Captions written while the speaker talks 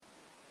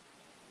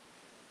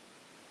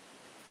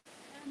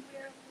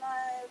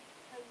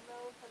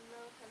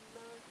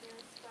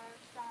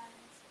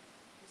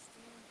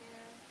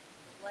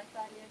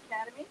Sadia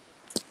Academy.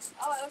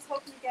 Oh, I was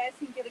hoping you guys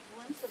can get a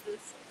glimpse of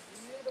this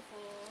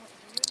beautiful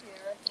view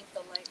here. I think the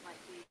light might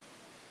be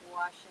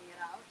washing it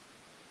out.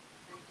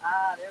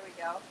 There we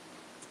go.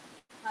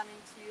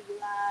 Coming to you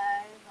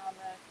live on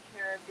the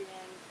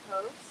Caribbean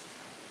coast.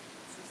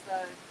 This is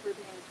the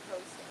Caribbean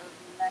coast of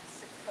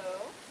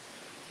Mexico.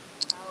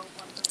 How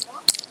wonderful.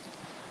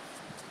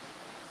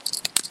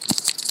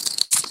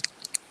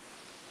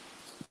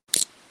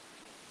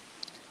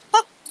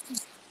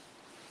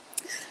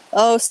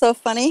 Oh, so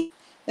funny.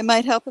 It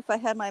might help if I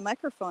had my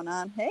microphone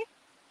on. Hey?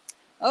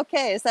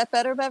 Okay, is that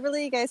better,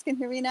 Beverly? You guys can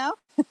hear me now?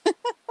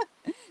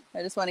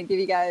 I just want to give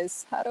you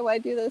guys, how do I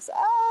do this?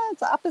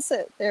 It's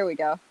opposite. There we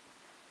go.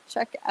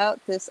 Check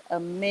out this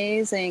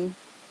amazing,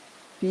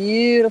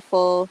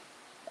 beautiful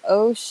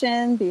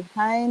ocean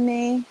behind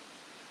me.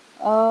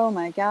 Oh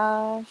my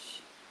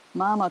gosh.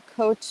 Mama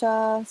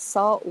Cocha,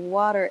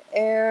 saltwater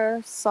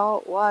air,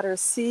 saltwater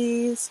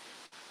seas.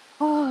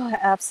 Oh,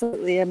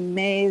 absolutely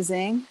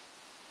amazing.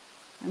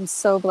 I'm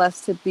so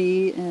blessed to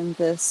be in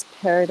this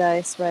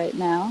paradise right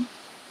now.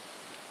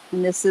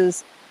 And this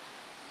is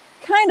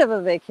kind of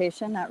a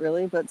vacation, not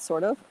really, but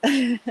sort of.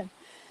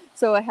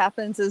 So what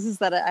happens is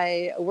that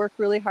I work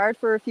really hard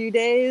for a few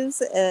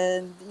days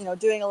and,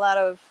 doing a lot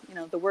of,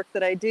 the work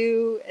that I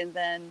do, and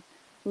then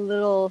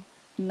little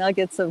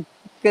nuggets of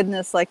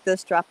goodness like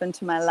this drop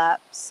into my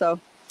lap. So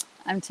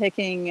I'm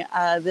taking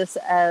this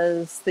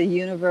as the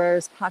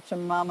universe,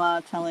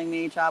 Pachamama, telling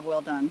me job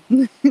well done.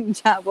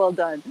 Job well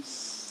done.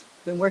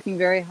 Been working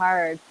very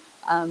hard.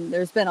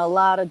 There's been a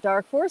lot of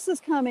dark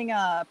forces coming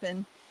up,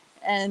 and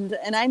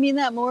I mean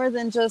that more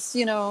than just,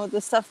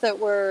 the stuff that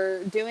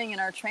we're doing in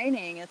our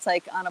training. It's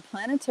like on a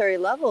planetary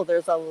level,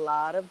 there's a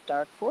lot of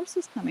dark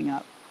forces coming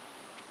up.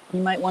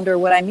 You might wonder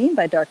what I mean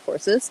by dark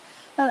forces.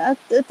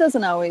 It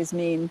doesn't always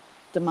mean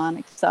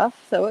demonic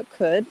stuff, though it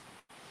could.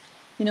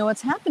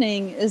 What's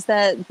happening is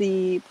that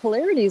the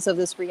polarities of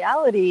this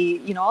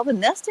reality, all the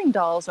nesting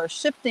dolls are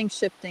shifting,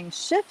 shifting,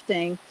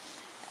 shifting.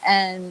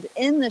 And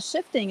in the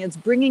shifting, it's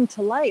bringing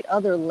to light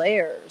other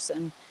layers.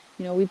 And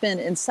we've been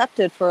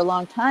incepted for a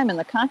long time in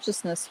the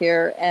consciousness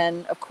here.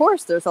 And of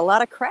course, there's a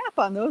lot of crap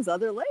on those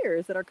other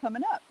layers that are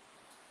coming up.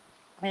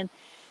 And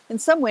in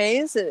some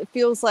ways, it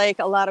feels like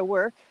a lot of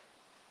work.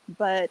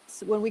 But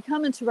when we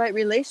come into right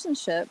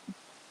relationship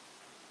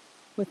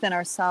within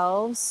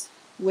ourselves,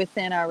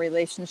 within our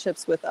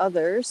relationships with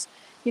others,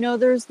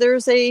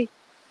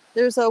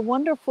 there's a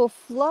wonderful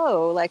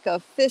flow, like a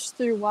fish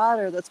through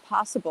water, that's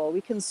possible.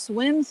 We can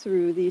swim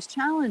through these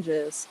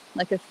challenges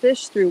like a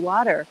fish through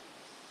water.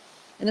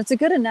 And it's a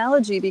good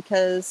analogy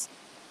because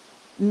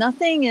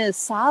nothing is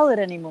solid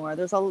anymore.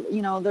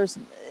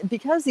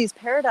 Because these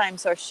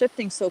paradigms are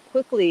shifting so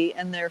quickly,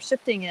 and they're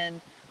shifting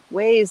in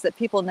ways that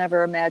people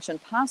never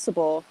imagined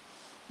possible.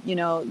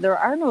 There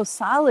are no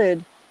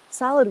solid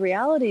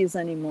realities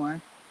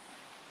anymore.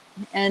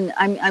 And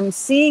I'm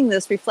seeing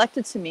this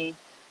reflected to me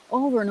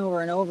over and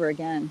over and over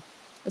again,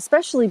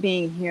 especially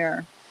being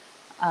here.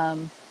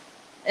 And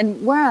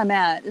where I'm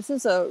at, this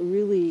is a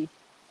really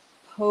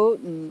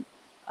potent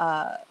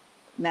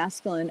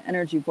masculine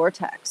energy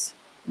vortex,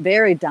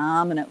 very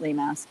dominantly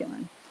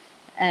masculine.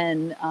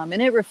 And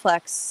it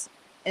reflects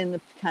in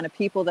the kind of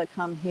people that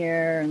come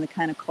here and the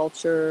kind of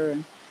culture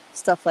and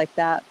stuff like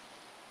that.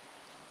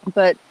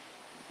 But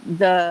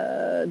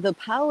the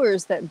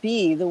powers that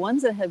be, the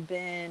ones that have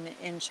been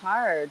in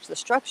charge, the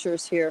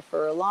structures here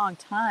for a long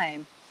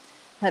time,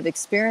 have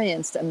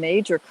experienced a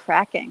major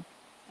cracking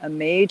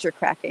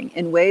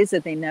in ways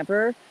that they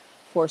never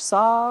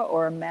foresaw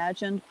or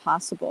imagined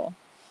possible.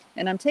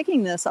 And I'm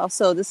taking this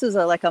also, this is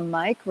like a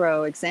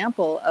micro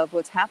example of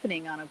what's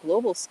happening on a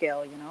global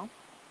scale.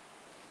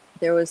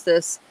 There was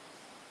this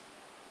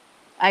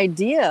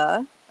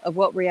idea of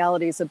what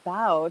reality is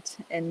about,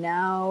 and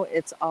now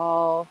it's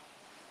all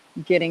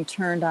getting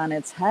turned on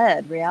its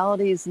head.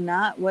 Reality is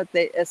not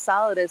as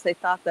solid as they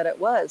thought that it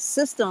was.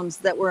 Systems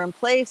that were in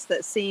place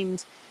that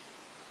seemed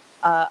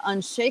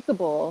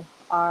unshakable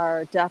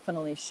are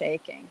definitely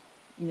shaking,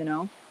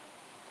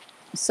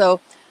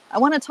 So I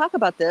want to talk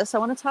about this. I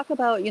want to talk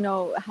about,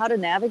 how to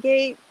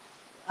navigate.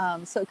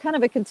 So kind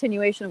of a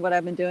continuation of what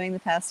I've been doing the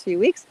past few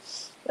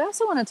weeks. But I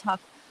also want to talk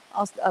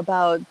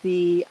about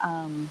the,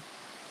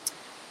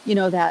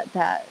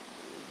 that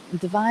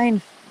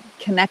divine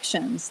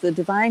connections, the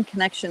divine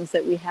connections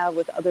that we have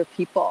with other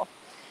people.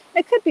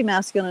 It could be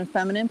masculine and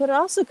feminine, but it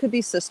also could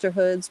be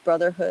sisterhoods,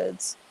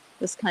 brotherhoods,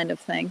 this kind of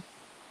thing.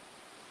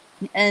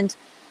 And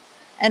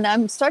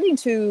I'm starting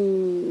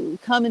to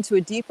come into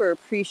a deeper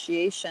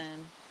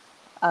appreciation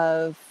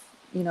of,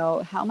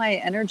 how my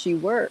energy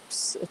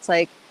works. It's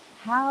like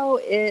how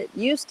it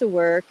used to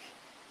work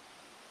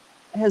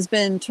has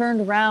been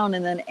turned around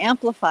and then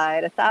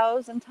amplified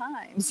 1,000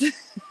 times.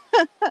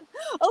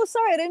 Oh,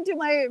 sorry, I didn't do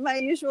my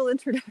usual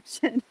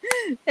introduction.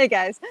 Hey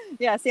guys.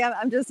 Yeah, see,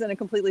 I'm just in a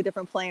completely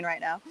different plane right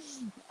now.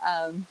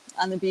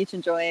 On the beach,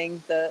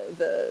 enjoying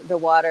the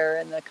water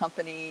and the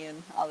company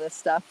and all this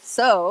stuff.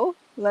 So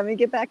let me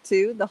get back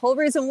to the whole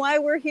reason why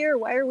we're here.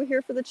 Why are we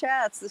here for the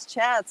chats? This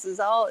chats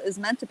is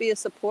meant to be a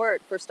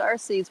support for star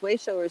seeds,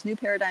 wayshowers, new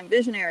paradigm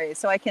visionaries,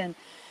 so I can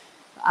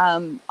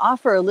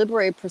offer a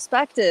liberated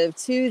perspective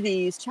to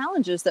these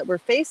challenges that we're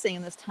facing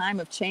in this time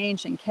of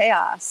change and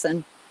chaos.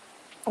 And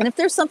if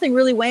there's something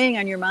really weighing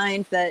on your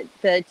mind that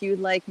you'd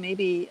like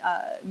maybe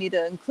me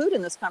to include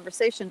in this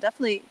conversation,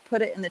 definitely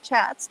put it in the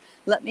chats.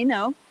 Let me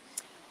know.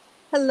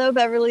 Hello,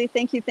 Beverly.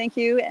 Thank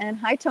you. And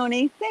hi,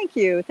 Tony. Thank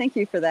you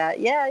for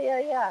that.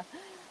 Yeah.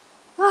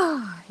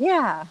 Oh,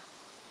 yeah.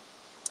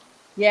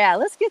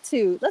 Let's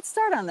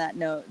start on that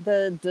note,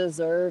 the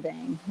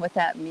deserving, what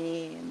that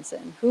means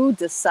and who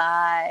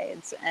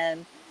decides,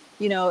 and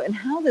and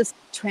how this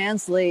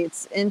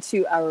translates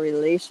into our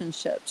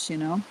relationships,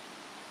 and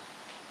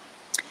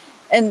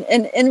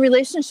in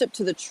relationship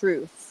to the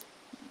truth.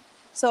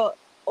 So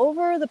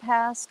over the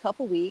past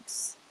couple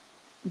weeks,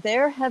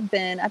 I've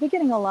been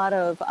getting a lot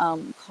of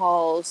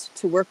calls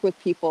to work with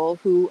people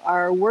who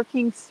are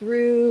working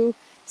through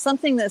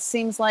something that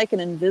seems like an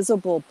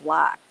invisible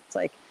block. It's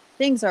like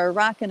things are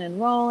rocking and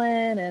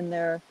rolling, and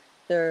they're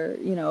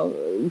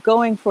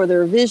going for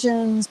their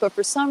visions, but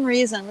for some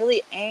reason,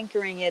 really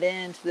anchoring it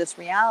into this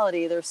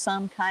reality, there's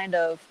some kind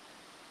of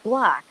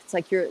block. It's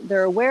like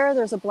they're aware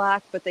there's a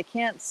block, but they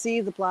can't see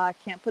the block,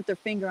 can't put their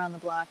finger on the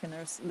block, and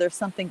there's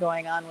something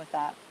going on with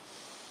that.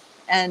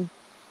 And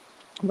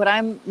what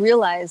I'm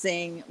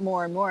realizing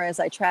more and more as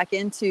I track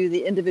into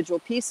the individual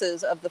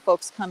pieces of the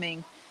folks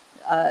coming,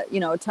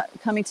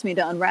 coming to me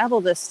to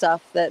unravel this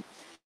stuff, that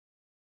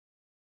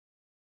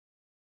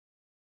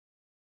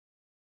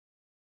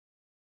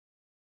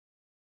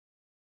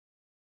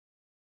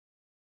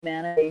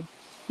humanity,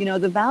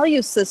 the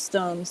value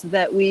systems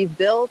that we've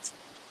built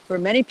for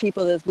many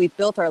people, that we've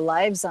built our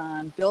lives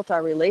on, built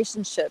our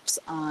relationships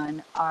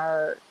on,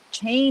 are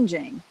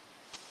changing.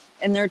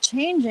 And they're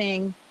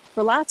changing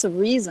for lots of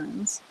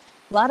reasons.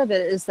 A lot of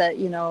it is that,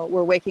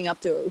 we're waking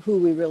up to who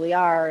we really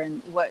are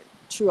and what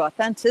true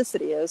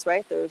authenticity is,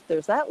 right?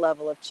 There's that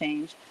level of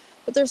change.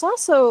 But there's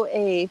also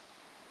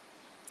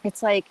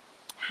it's like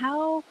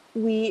how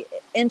we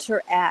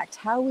interact,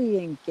 how we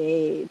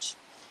engage,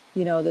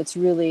 that's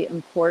really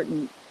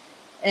important.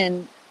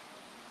 And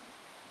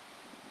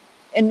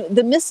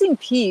the missing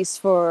piece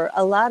for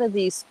a lot of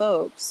these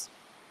folks,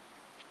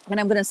 and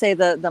I'm going to say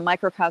the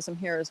microcosm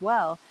here as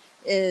well,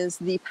 is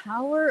the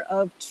power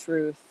of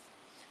truth.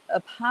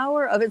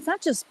 It's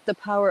not just the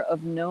power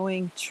of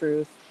knowing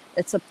truth,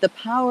 it's the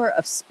power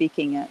of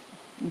speaking it.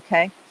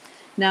 Okay.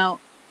 Now,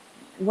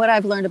 what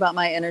I've learned about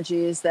my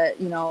energy is that,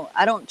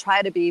 I don't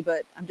try to be,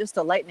 but I'm just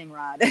a lightning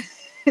rod.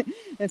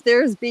 If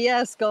there's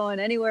BS going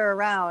anywhere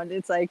around,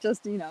 it's like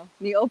just,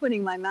 me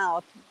opening my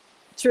mouth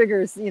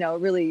triggers,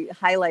 really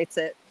highlights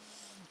it.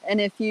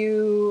 And if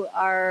you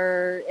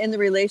are in the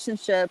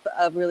relationship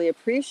of really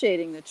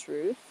appreciating the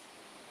truth,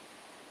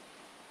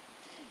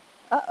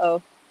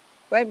 wait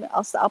a minute,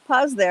 I'll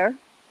pause there.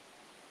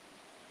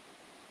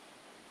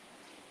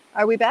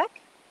 Are we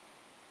back?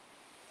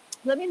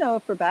 Let me know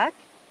if we're back.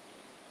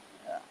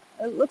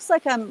 It looks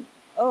like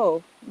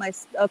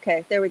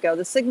okay, there we go.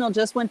 The signal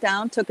just went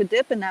down, took a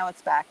dip, and now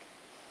it's back.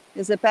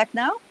 Is it back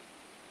now?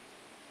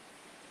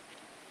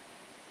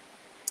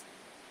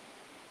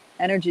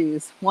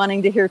 Energies,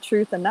 wanting to hear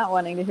truth and not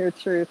wanting to hear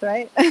truth,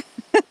 right?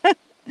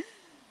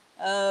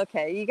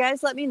 Okay, you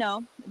guys let me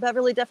know.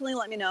 Beverly, definitely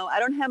let me know. I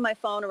don't have my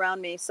phone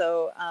around me,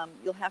 so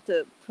you'll have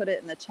to put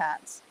it in the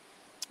chats.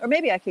 Or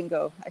maybe I can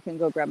go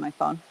grab my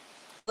phone.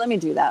 Let me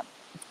do that.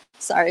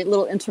 Sorry, a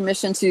little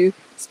intermission to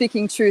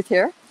speaking truth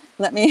here.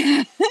 Let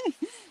me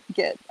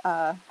get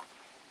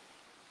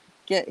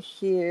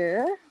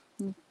here.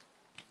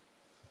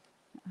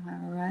 All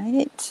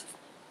right.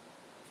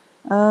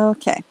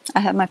 Okay, I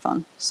have my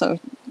phone. So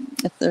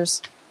if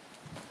there's...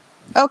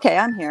 Okay,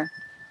 I'm here.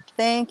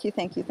 Thank you.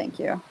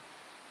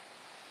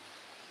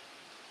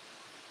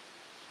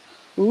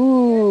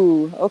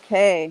 Ooh,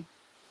 okay.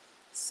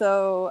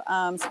 So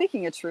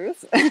speaking of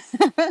truth,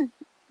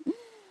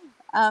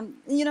 and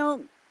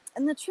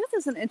the truth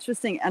is an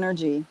interesting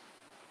energy.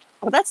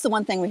 Well, that's the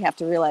one thing we have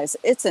to realize.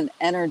 It's an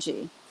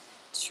energy.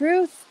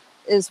 Truth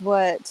is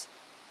what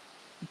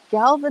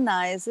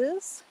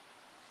galvanizes,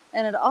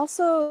 and it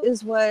also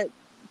is what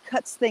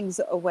cuts things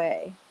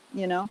away,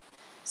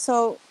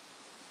 So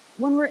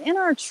when we're in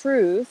our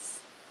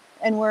truth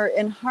and we're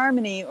in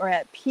harmony or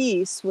at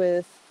peace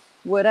with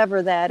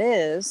whatever that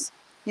is,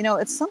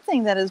 it's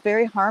something that is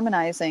very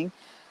harmonizing,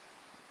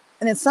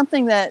 and it's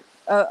something that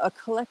a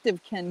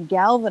collective can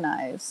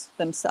galvanize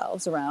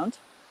themselves around.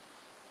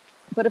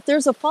 But if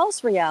there's a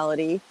false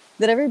reality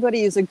that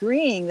everybody is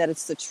agreeing that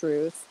it's the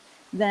truth,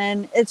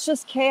 then it's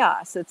just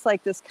chaos. It's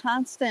like this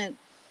constant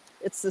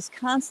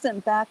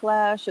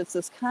backlash. It's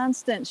this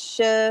constant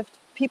shift.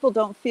 People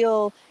don't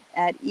feel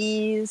at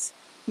ease,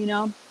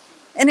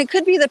 And it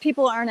could be that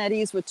people aren't at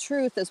ease with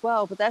truth as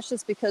well, but that's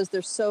just because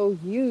they're so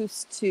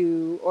used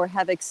to or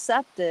have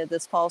accepted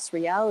this false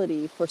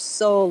reality for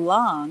so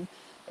long.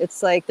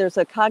 It's like there's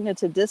a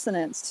cognitive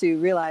dissonance to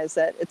realize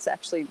that it's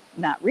actually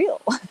not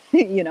real.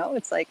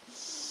 It's like,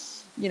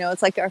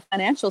 It's like our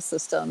financial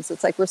systems.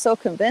 It's like we're so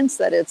convinced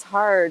that it's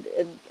hard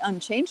and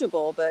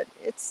unchangeable, but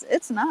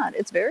it's not.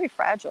 It's very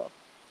fragile.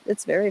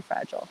 It's very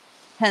fragile.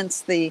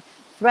 Hence the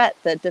threat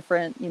that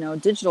different,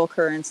 digital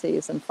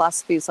currencies and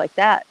philosophies like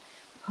that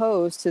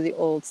pose to the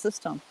old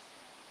system.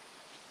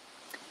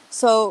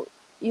 So,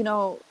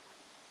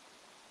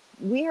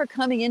 we are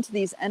coming into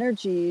these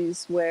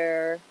energies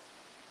where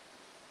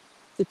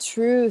the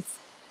truth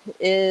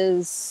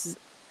is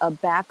a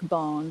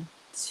backbone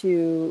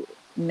to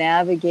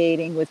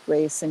navigating with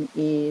grace and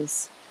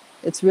ease.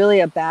 It's really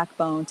a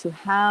backbone to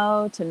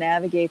how to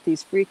navigate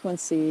these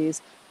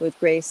frequencies with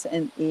grace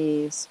and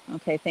ease.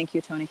 Okay, thank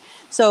you, Tony.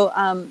 So,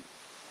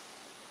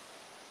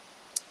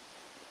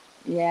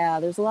 yeah,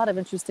 there's a lot of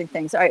interesting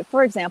things. All right,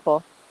 for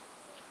example,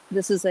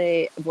 this is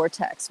a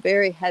vortex,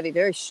 very heavy,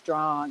 very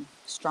strong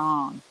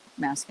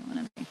masculine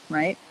energy,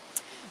 right?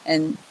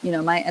 And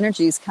my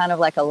energy is kind of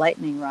like a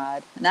lightning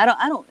rod, and I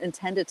don't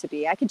intend it to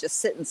be. I can just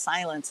sit in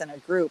silence in a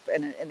group,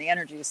 and the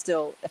energy is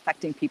still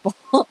affecting people.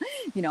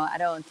 I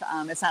don't.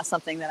 It's not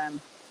something that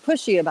I'm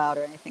pushy about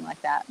or anything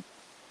like that.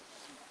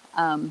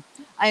 I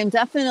am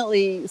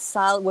definitely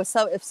solid with.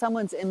 So if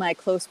someone's in my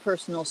close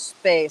personal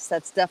space,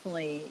 that's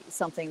definitely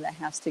something that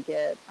has to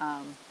get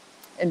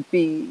and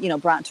be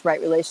brought into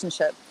right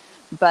relationship.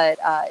 But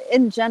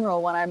in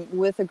general, when I'm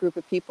with a group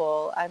of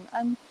people,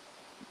 I'm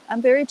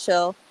very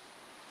chill.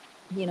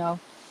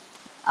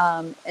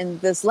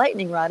 And this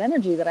lightning rod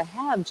energy that I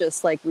have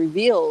just like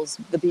reveals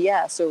the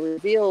BS or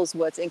reveals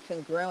what's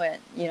incongruent,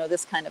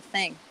 this kind of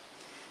thing.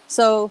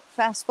 So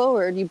fast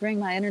forward, you bring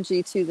my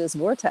energy to this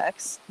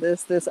vortex,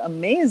 this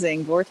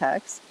amazing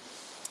vortex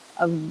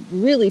of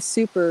really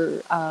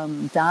super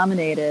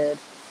dominated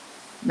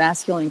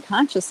masculine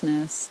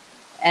consciousness.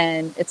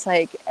 And it's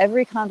like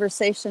every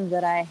conversation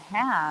that I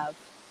have,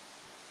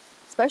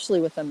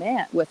 especially with a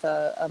man with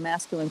a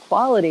masculine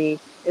quality,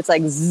 it's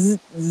like zzz,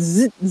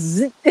 zzz,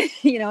 zzz.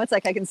 It's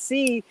like I can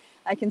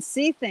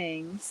see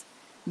things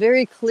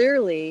very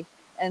clearly,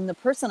 and the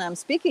person I'm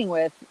speaking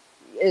with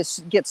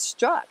gets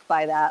struck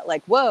by that,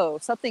 like, whoa,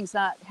 something's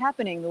not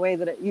happening the way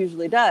that it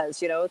usually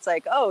does. It's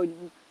like, oh,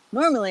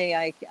 normally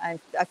I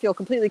feel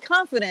completely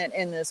confident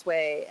in this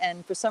way,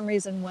 and for some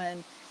reason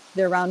when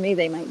they're around me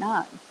they might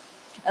not.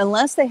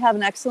 Unless they have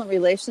an excellent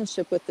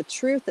relationship with the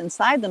truth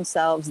inside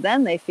themselves,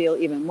 then they feel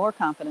even more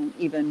confident,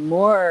 even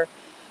more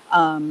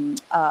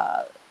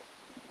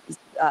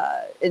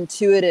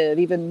intuitive,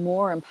 even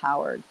more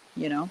empowered,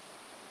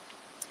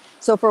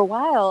 So for a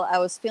while, I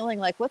was feeling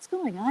like, what's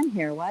going on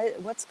here?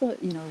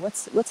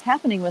 What's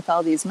happening with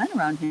all these men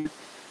around here?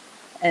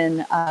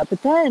 And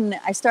but then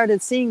I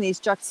started seeing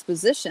these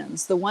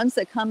juxtapositions, the ones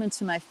that come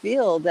into my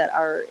field that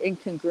are in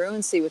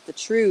congruency with the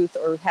truth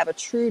or have a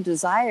true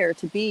desire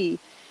to be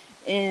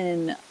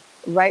in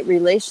right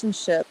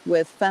relationship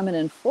with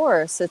feminine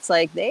force. It's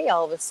like they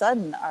all of a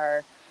sudden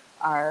are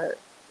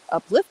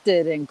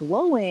uplifted and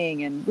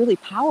glowing and really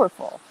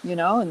powerful,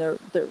 and they're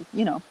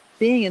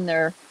being in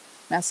their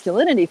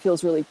masculinity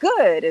feels really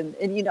good, and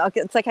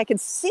it's like I can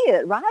see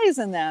it rise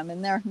in them,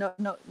 and they're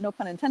no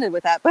pun intended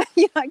with that, but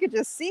I could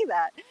just see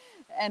that,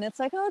 and it's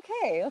like,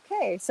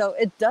 okay, so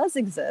it does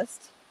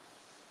exist,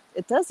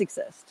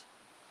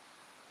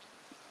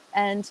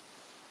 and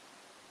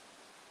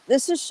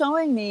this is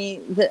showing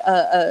me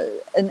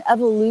an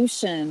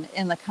evolution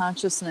in the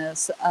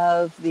consciousness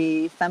of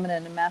the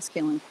feminine and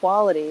masculine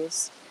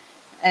qualities.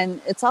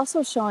 And it's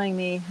also showing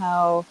me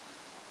how,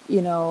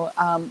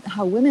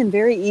 how women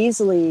very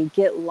easily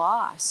get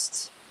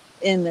lost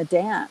in the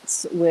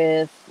dance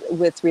with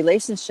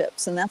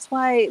relationships. And that's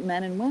why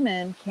men and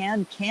women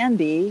can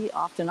be,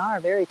 often are,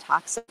 very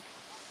toxic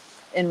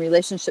in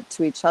relationship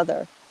to each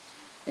other.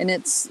 And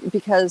it's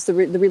because the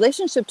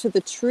relationship to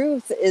the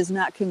truth is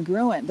not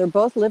congruent. They're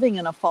both living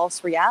in a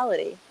false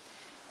reality.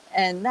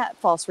 And that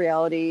false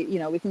reality,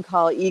 we can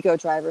call ego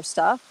driver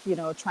stuff,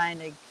 trying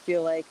to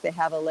feel like they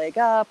have a leg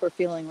up, or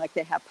feeling like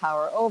they have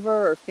power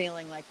over, or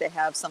feeling like they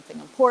have something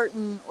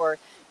important, or,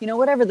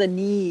 whatever the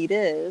need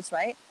is,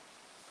 right?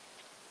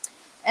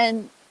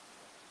 And,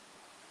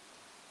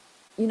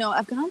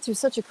 I've gone through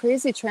such a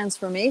crazy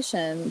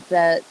transformation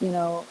that,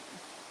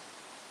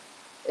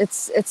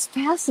 it's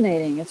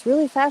fascinating. It's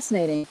really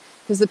fascinating,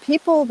 because the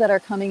people that are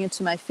coming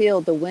into my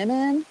field, the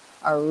women,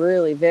 are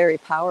really very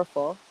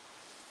powerful.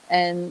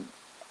 And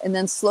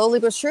then slowly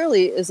but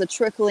surely is a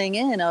trickling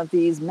in of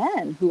these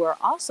men who are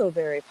also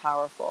very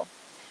powerful.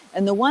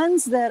 And the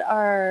ones that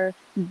are,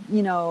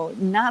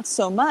 not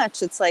so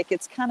much, it's like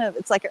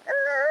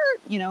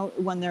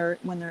when they're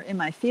in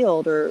my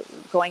field or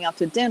going out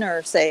to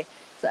dinner, say,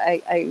 so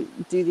I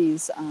do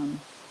these,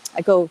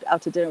 I go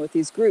out to dinner with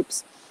these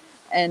groups,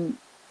 and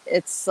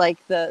it's like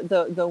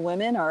the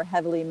women are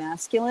heavily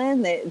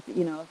masculine. They,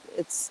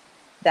 it's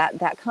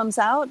that comes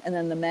out, and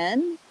then the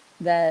men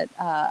that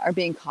are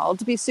being called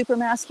to be super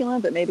masculine,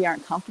 but maybe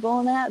aren't comfortable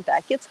in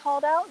that gets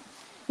called out.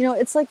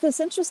 It's like this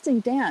interesting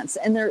dance,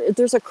 and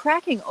there's a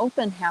cracking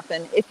open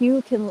happen if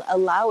you can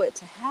allow it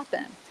to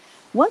happen.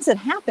 Once it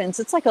happens,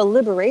 it's like a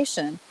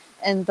liberation,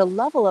 And the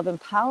level of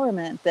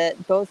empowerment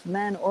that both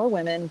men or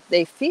women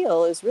they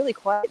feel is really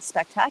quite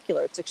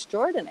spectacular. It's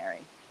extraordinary.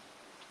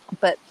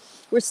 But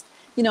we're,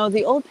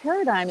 the old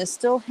paradigm is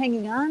still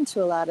hanging on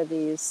to a lot of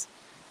these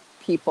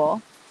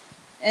people.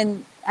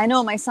 And I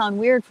know it might sound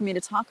weird for me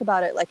to talk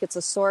about it like it's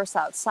a source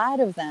outside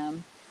of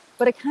them,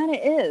 but it kind of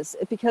is,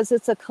 because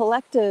it's a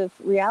collective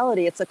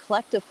reality. It's a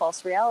collective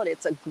false reality.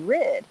 It's a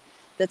grid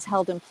that's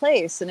held in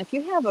place. And if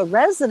you have a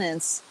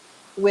resonance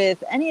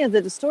with any of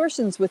the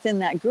distortions within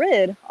that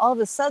grid, all of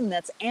a sudden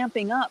that's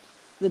amping up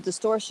the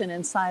distortion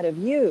inside of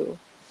you.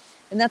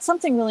 And that's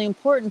something really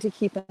important to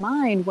keep in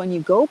mind when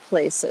you go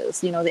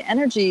places. The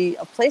energy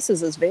of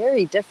places is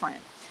very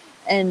different.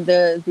 And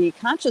the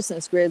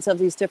consciousness grids of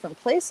these different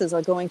places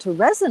are going to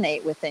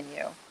resonate within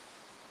you.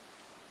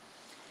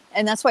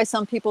 And that's why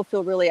some people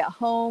feel really at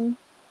home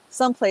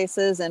some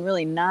places and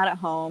really not at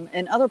home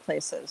in other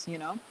places,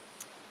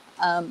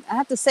 I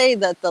have to say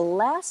that the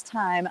last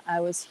time I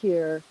was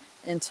here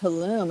in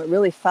Tulum, it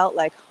really felt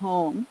like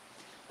home.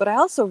 But I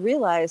also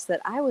realized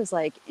that I was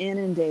like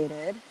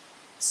inundated,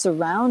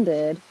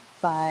 surrounded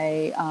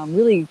by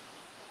really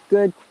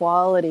good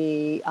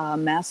quality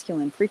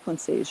masculine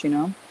frequencies,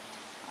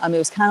 it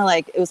was kind of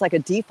like, it was like a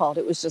default.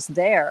 It was just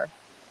there.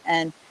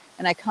 And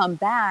I come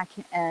back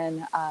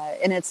and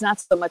it's not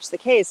so much the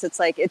case. It's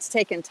like, it's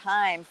taken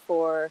time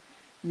for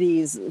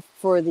these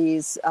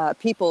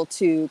people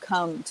to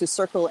come to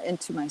circle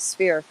into my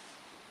sphere.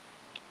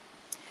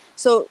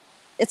 So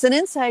it's an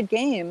inside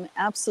game,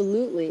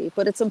 absolutely.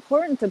 But it's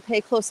important to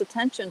pay close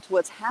attention to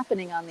what's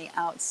happening on the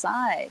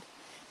outside.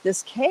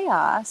 This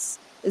chaos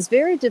is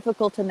very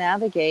difficult to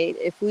navigate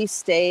if we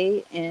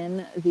stay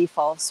in the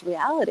false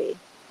reality.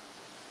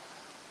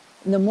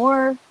 The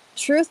more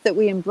truth that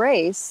we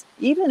embrace,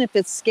 even if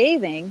it's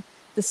scathing,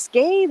 the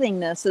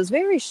scathingness is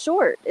very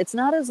short. It's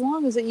not as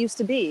long as it used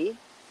to be.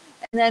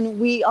 And then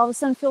we all of a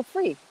sudden feel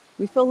free.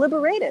 We feel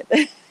liberated.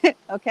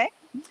 Okay?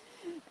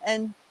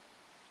 And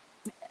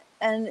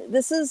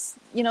this is,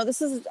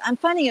 I'm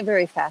finding it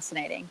very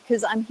fascinating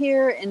because I'm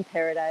here in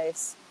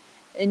paradise,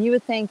 and you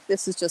would think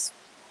this is just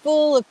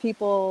full of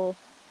people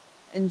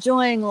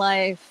enjoying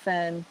life,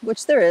 and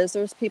which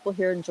there's people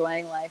here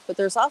enjoying life, but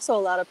there's also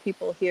a lot of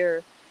people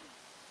here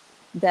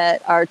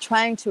that are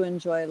trying to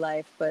enjoy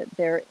life, but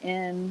they're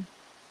in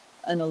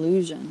an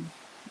illusion.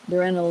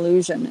 They're in an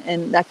illusion.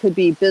 And that could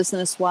be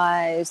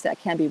business-wise, that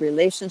can be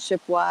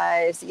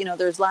relationship-wise.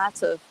 There's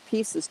lots of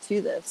pieces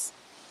to this.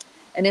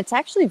 And it's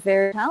actually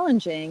very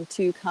challenging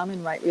to come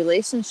in right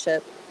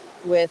relationship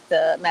with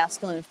the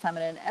masculine and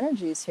feminine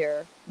energies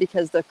here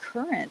because the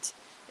current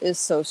is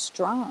so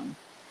strong.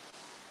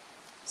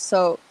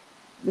 So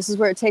this is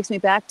where it takes me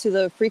back to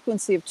the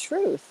frequency of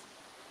truth.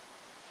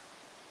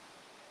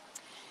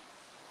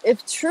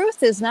 If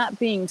truth is not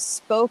being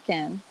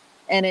spoken,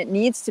 and it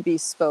needs to be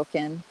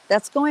spoken,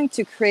 that's going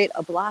to create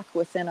a block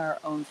within our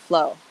own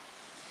flow.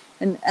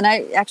 And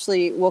I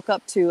actually woke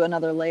up to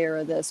another layer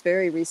of this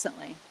very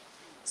recently.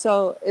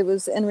 So it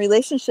was in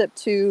relationship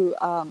to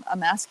a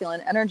masculine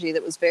energy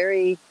that was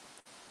very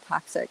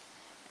toxic.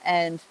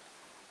 And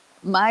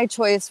my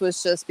choice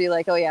was just be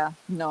like, oh yeah,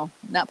 no,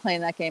 not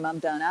playing that game. I'm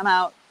done. I'm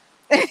out.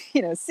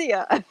 See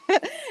ya.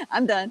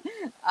 I'm done.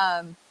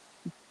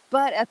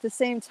 But at the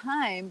same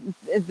time,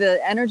 the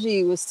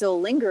energy was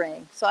still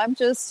lingering. So I'm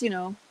just,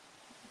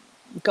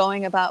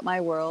 going about my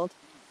world,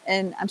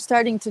 and I'm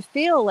starting to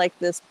feel like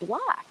this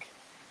block.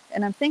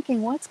 And I'm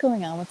thinking, what's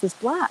going on with this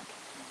block?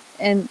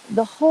 And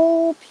the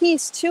whole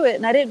piece to it,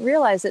 and I didn't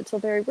realize it till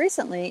very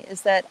recently,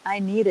 is that I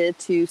needed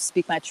to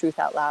speak my truth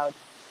out loud.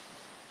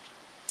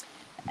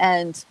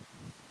 And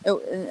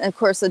of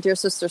course, the dear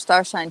sister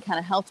Starshine kind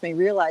of helped me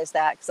realize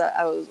that, because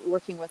I was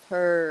working with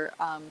her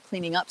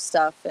cleaning up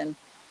stuff, and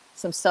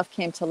some stuff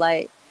came to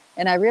light.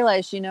 And I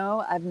realized,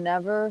 I've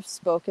never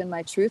spoken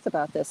my truth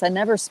about this. I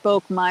never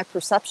spoke my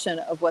perception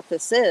of what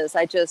this is.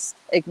 I just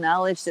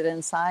acknowledged it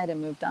inside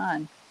and moved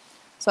on.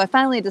 So I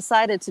finally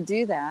decided to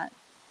do that.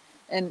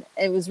 And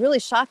it was really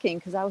shocking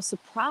because I was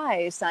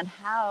surprised on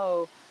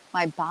how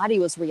my body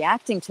was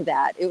reacting to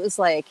that. It was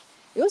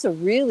a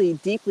really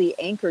deeply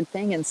anchored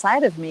thing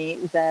inside of me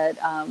that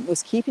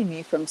was keeping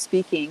me from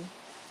speaking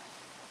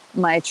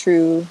my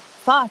true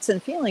thoughts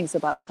and feelings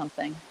about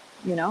something,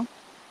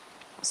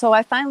 So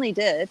I finally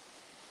did.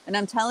 And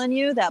I'm telling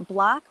you, that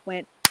block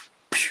went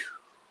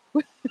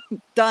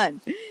done.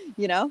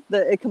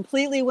 It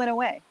completely went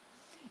away.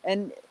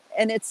 And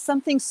it's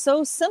something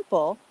so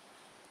simple,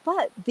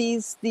 but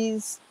these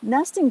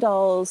nesting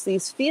dolls,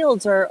 these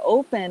fields are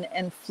open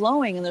and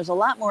flowing, and there's a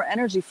lot more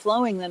energy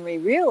flowing than we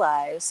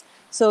realize.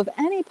 So if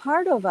any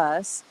part of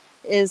us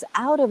is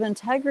out of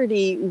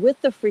integrity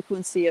with the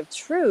frequency of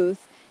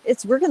truth,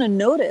 we're going to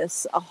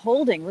notice a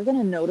holding. We're going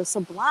to notice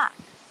a block.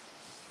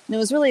 And it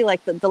was really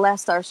like the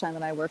last Starshine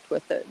that I worked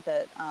with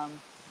that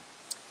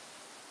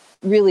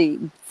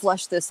really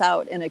flushed this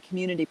out in a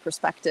community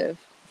perspective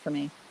for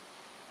me.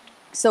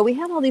 So we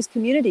have all these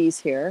communities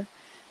here.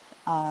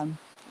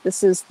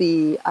 This is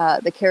the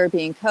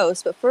Caribbean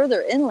coast, but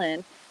further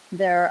inland,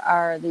 there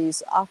are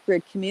these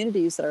off-grid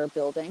communities that are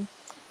building.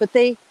 But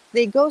they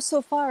they go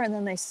so far and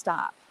then they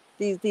stop.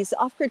 These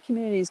off-grid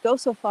communities go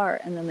so far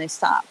and then they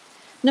stop.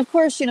 And of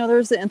course,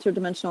 there's the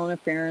interdimensional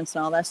interference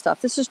and all that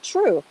stuff. This is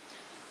true.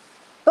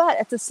 But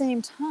at the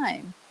same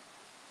time,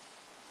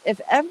 if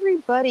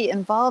everybody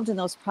involved in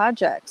those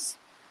projects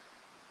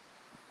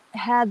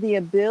had the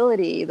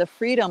ability, the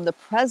freedom, the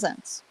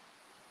presence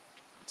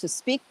to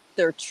speak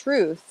their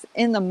truth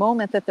in the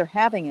moment that they're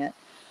having it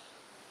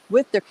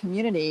with their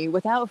community,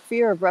 without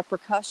fear of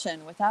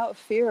repercussion, without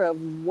fear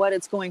of what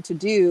it's going to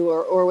do,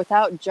 or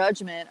without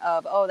judgment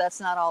of, oh,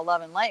 that's not all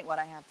love and light, what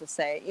I have to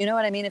say. You know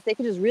what I mean? If they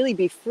could just really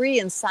be free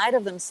inside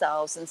of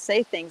themselves and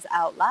say things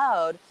out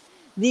loud,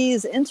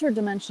 these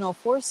interdimensional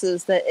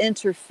forces that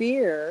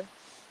interfere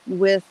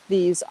with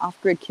these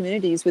off-grid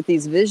communities, with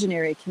these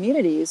visionary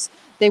communities,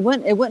 it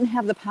wouldn't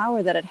have the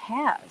power that it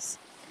has.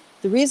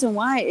 The reason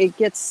why it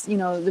gets,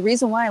 the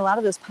reason why a lot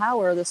of this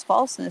power, this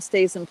falseness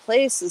stays in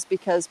place is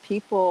because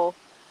people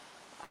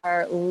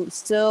are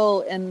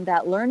still in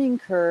that learning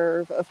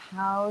curve of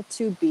how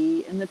to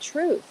be in the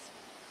truth.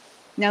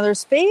 Now,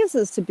 there's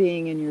phases to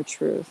being in your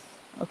truth,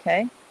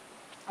 okay?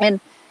 And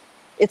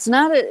it's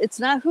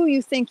not who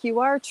you think you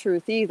are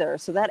truth either.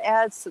 So that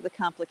adds to the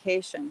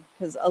complication,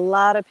 because a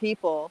lot of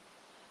people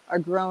are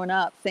growing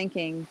up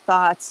thinking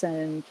thoughts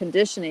and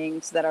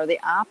conditionings that are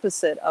the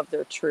opposite of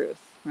their truth,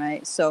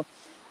 right? So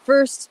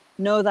first,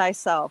 know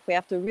thyself. We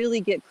have to really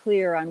get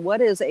clear on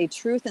what is a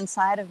truth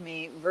inside of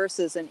me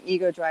versus an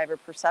ego driver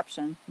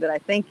perception that I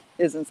think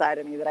is inside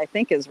of me, that I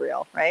think is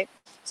real, right?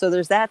 So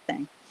there's that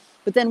thing.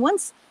 But then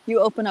once you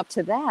open up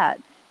to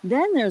that,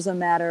 then there's a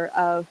matter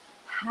of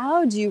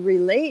how do you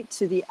relate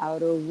to the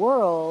outer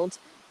world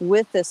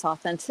with this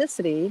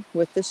authenticity,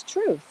 with this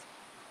truth?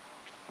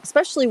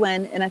 Especially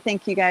when, and I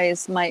think you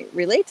guys might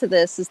relate to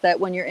this, is that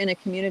when you're in a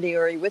community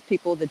or you're with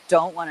people that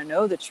don't want to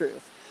know the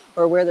truth,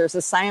 or where there's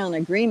a silent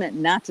agreement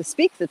not to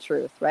speak the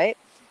truth, right?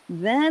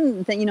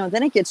 Then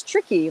it gets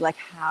tricky. Like,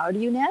 how do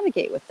you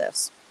navigate with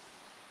this?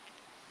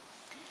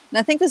 And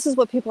I think this is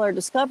what people are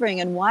discovering,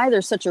 and why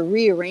there's such a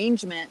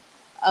rearrangement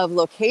of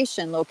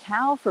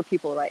locale for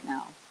people right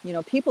now.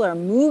 People are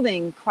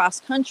moving cross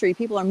country.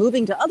 People are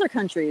moving to other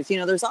countries.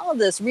 There's all of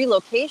this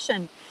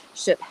relocation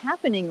shit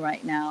happening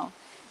right now.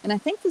 And I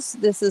think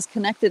this is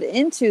connected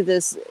into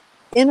this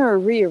inner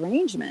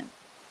rearrangement.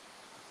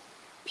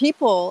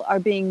 People are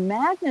being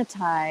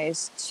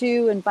magnetized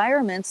to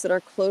environments that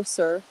are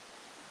closer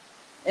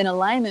in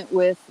alignment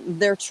with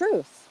their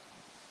truth,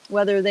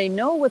 whether they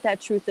know what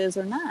that truth is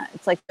or not.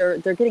 It's like they're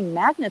getting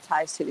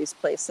magnetized to these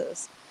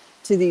places,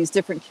 to these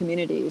different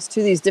communities,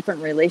 to these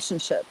different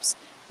relationships.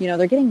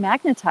 They're getting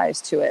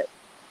magnetized to it.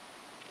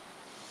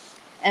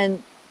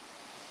 And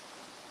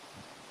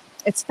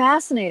it's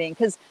fascinating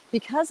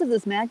because of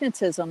this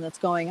magnetism that's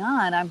going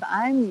on,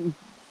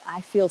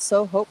 I feel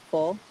so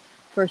hopeful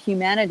for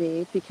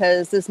humanity,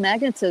 because this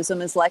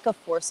magnetism is like a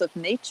force of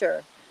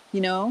nature.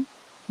 The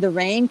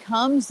rain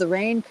comes, the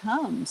rain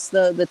comes.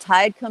 The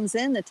tide comes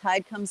in, the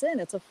tide comes in.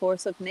 It's a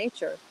force of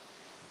nature.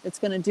 It's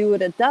going to do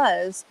what it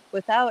does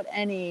without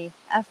any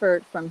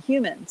effort from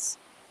humans,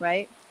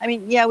 right? I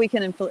mean, yeah, we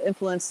can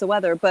influence the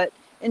weather, but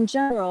in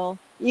general,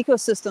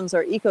 ecosystems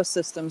are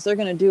ecosystems. They're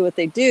going to do what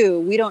they do.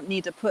 We don't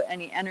need to put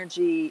any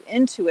energy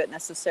into it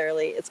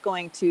necessarily. It's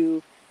going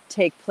to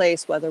take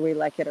place whether we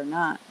like it or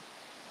not.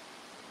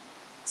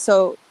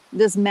 So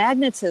this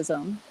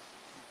magnetism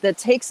that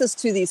takes us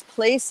to these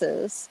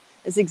places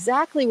is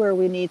exactly where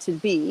we need to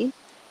be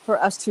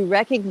for us to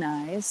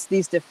recognize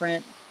these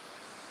different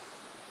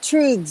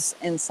truths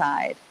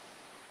inside.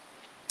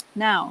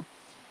 Now,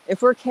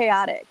 if we're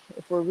chaotic,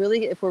 if we're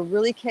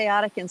really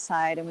chaotic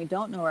inside and we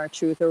don't know our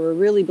truth, or we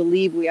really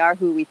believe we are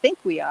who we think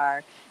we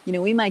are,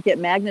 we might get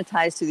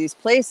magnetized to these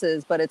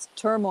places, but it's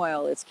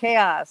turmoil, it's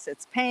chaos,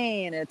 it's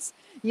pain, it's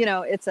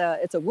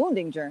a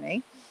wounding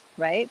journey,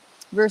 right?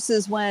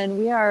 Versus when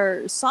we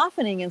are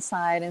softening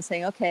inside and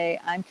saying, okay,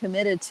 I'm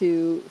committed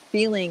to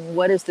feeling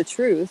what is the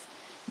truth,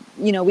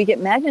 we get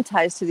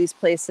magnetized to these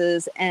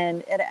places,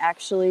 and it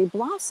actually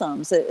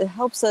blossoms. It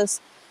helps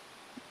us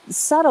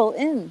settle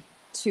in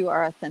to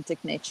our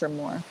authentic nature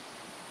more.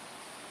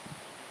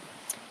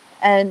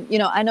 And,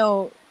 I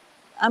know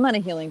I'm on a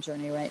healing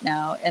journey right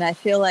now, and I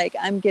feel like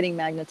I'm getting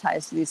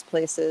magnetized to these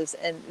places.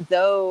 And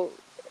though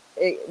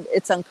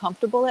it's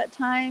uncomfortable at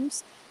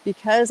times,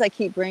 because I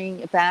keep bringing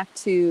it back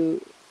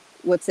to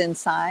what's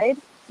inside,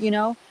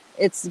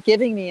 it's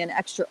giving me an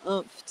extra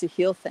oomph to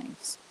heal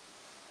things,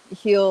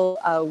 heal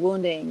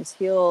woundings,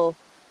 heal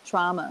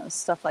traumas,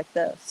 stuff like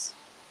this,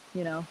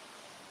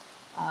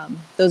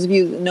 Those of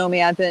you that know me,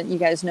 you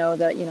guys know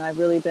that, I've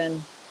really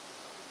been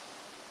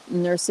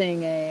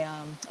nursing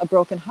a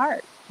broken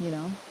heart,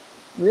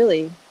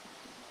 really.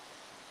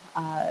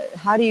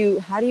 How do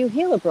you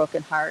heal a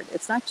broken heart?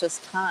 It's not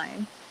just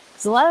time.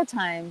 Because a lot of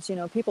times,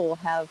 people will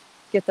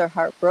get their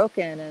heart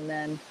broken and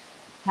then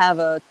have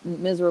a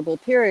miserable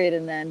period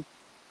and then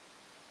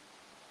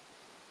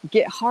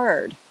get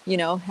hard,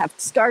 have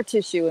scar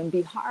tissue and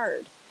be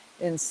hard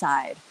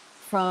inside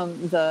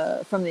from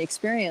the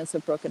experience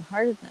of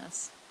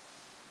brokenheartedness.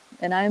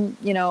 And I'm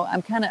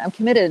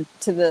committed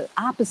to the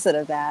opposite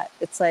of that.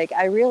 It's like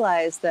I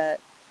realize that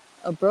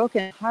a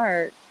broken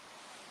heart,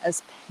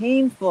 as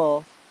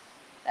painful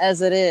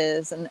as it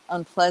is and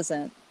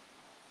unpleasant,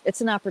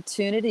 it's an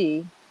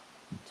opportunity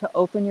to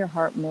open your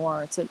heart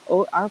more. It's an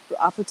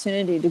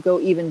opportunity to go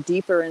even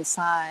deeper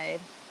inside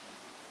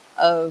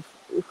of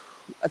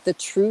the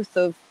truth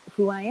of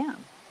who I am.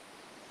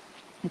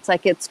 It's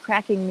like it's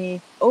cracking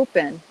me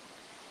open.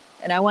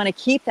 And I want to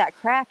keep that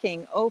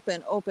cracking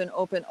open, open,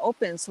 open,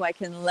 open, so I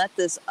can let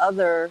this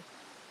other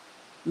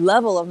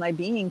level of my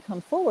being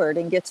come forward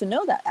and get to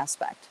know that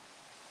aspect.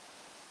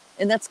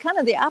 And that's kind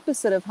of the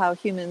opposite of how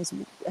humans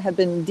have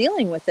been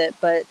dealing with it,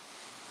 but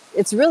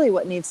it's really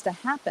what needs to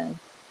happen.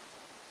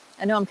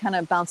 I know I'm kind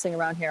of bouncing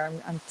around here.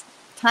 I'm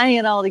tying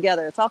it all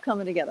together. It's all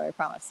coming together, I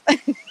promise.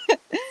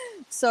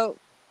 So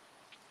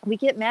we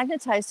get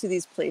magnetized to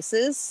these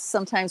places.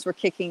 Sometimes we're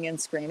kicking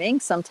and screaming.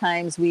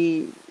 Sometimes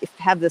we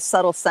have this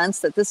subtle sense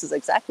that this is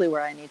exactly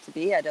where I need to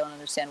be. I don't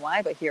understand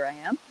why, but here I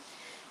am,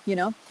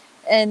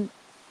 And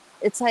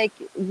it's like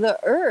the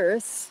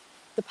earth,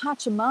 the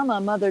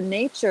Pachamama, Mother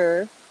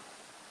Nature,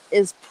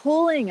 is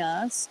pulling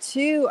us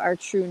to our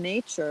true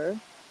nature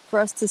for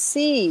us to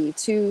see,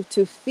 to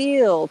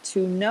feel,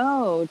 to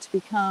know, to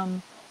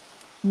become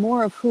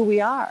more of who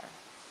we are,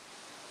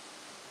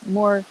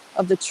 more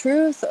of the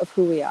truth of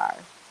who we are,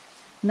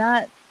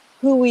 not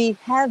who we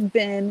have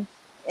been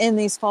in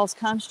these false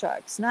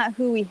constructs, not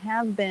who we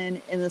have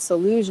been in this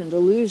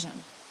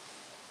delusion.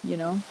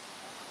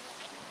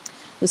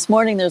 This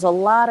morning there's a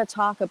lot of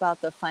talk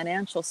about the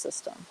financial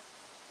system.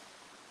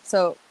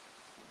 So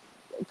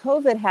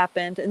COVID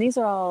happened, and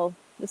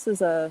this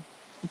is a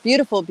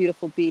beautiful,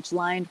 beautiful beach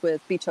lined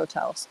with beach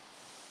hotels.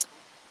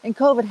 And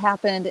COVID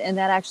happened, and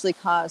that actually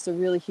caused a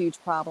really huge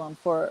problem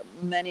for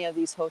many of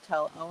these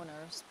hotel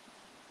owners.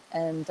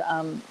 And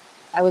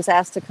I was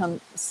asked to come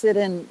sit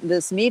in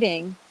this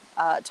meeting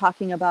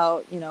talking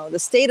about, the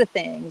state of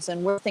things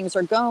and where things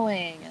are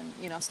going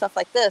and, stuff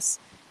like this.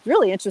 It's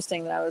really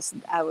interesting that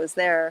I was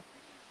there,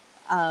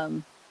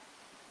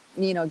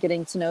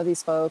 getting to know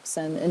these folks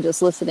and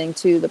just listening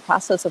to the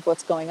process of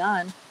what's going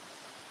on.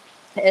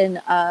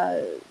 And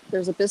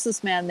there's a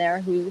businessman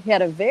there who he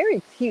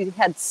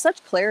had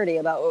such clarity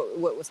about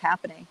what was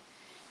happening.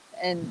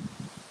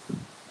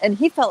 And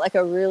he felt like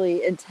a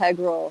really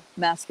integral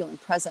masculine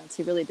presence.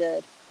 He really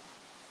did.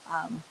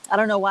 I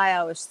don't know why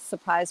I was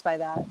surprised by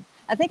that.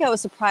 I think I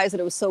was surprised that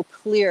it was so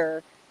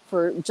clear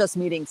for just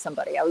meeting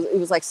somebody. It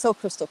was like so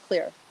crystal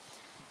clear.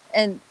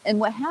 And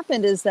what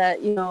happened is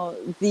that,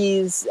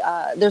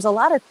 there's a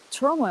lot of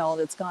turmoil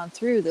that's gone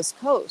through this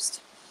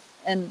coast.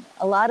 And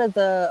a lot of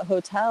the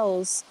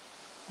hotels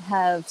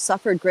have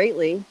suffered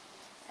greatly,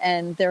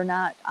 and they're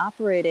not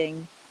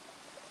operating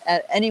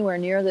at anywhere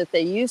near that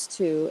they used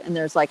to. And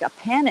there's like a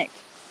panic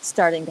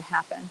starting to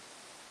happen.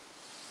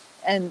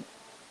 And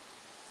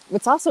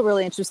what's also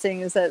really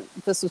interesting is that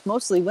this was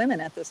mostly women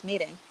at this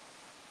meeting.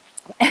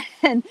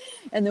 And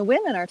the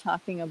women are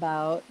talking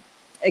about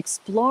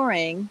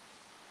exploring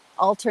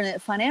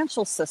alternate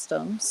financial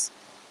systems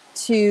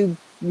to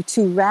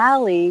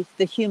rally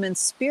the human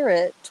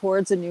spirit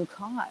towards a new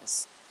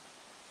cause,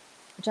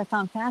 which I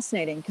found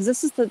fascinating, because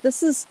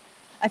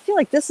I feel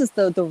like this is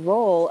the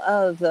role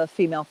of the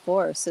female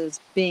force, is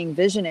being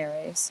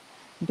visionaries,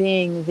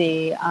 being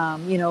the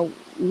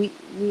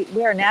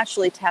we are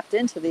naturally tapped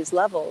into these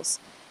levels,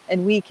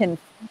 and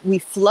we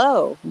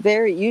flow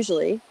very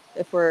usually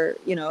if we're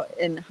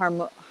in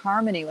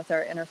harmony with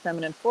our inner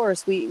feminine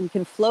force. We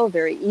can flow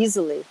very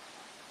easily.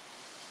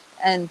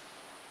 And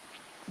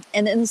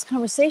in this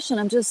conversation,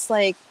 I'm just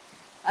like,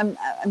 I'm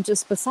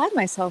just beside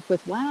myself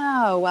with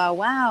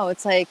wow.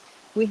 It's like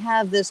we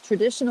have this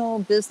traditional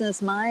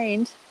business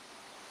mind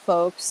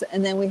folks,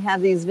 and then we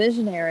have these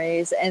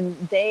visionaries, and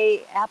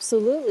they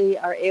absolutely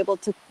are able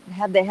to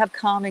have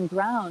common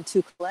ground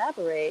to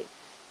collaborate,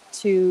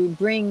 to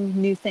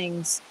bring new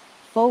things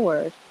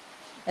forward.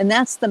 And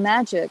that's the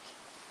magic.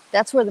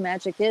 That's where the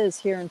magic is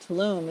here in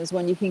Tulum, is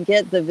when you can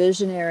get the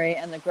visionary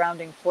and the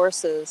grounding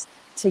forces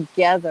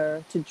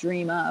together to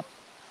dream up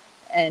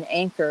and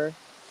anchor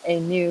a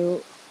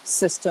new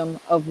system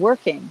of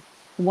working,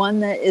 one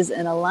that is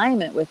in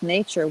alignment with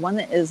nature, one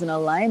that is in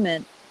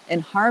alignment,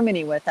 in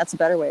harmony with, that's a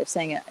better way of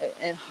saying it,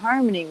 in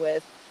harmony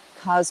with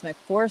cosmic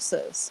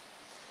forces.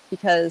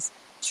 Because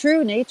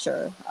true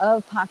nature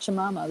of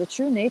Pachamama, the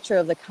true nature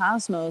of the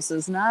cosmos,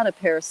 is not a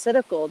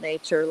parasitical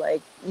nature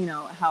like,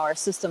 how our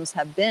systems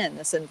have been,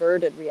 this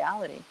inverted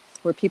reality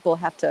where people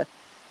have to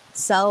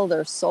sell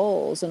their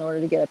souls in order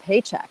to get a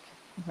paycheck,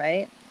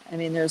 right? I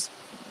mean, I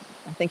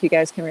think you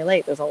guys can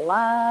relate. There's a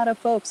lot of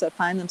folks that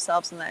find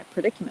themselves in that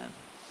predicament.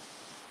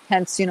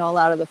 Hence, a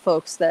lot of the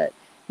folks that,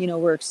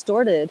 were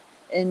extorted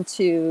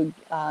into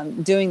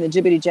doing the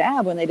jibbity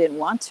jab when they didn't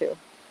want to.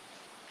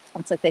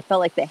 It's like they felt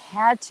like they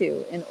had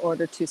to in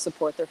order to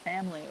support their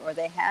family, or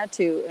they had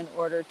to in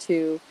order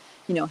to,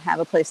 have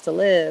a place to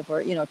live,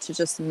 or, to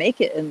just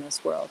make it in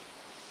this world.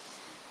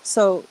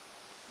 So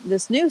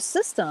this new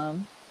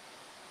system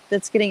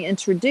that's getting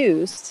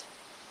introduced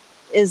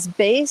is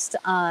based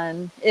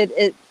on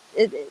it.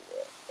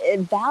 it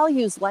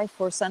values life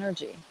force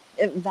energy.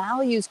 It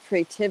values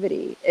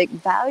creativity. It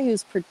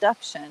values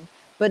production,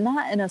 but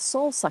not in a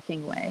soul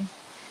sucking way.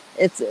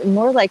 It's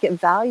more like it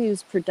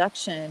values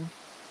production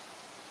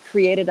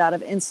created out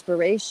of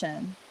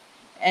inspiration,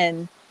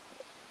 and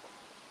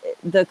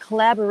the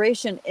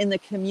collaboration in the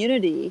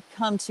community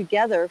come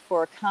together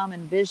for a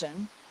common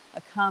vision,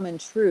 a common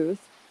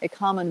truth, a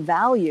common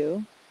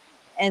value,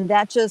 and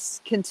that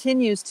just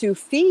continues to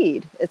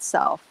feed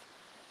itself.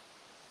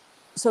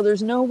 So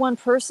there's no one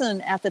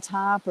person at the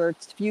top or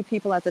few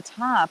people at the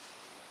top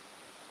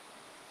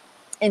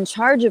in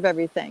charge of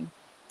everything.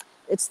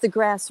 It's the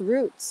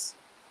grassroots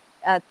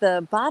at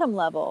the bottom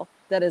level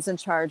that is in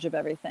charge of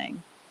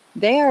everything.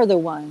 They are the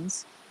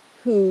ones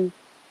who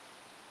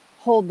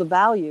hold the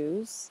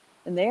values,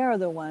 and they are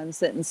the ones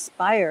that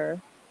inspire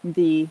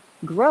the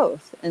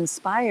growth,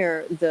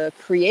 inspire the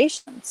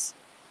creations.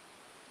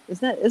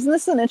 Isn't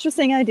this an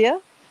interesting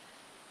idea?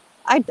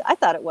 I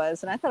thought it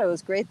was, and I thought it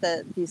was great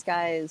that these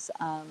guys,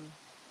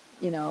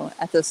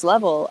 at this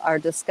level are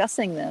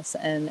discussing this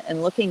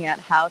and looking at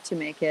how to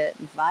make it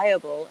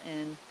viable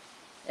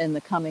in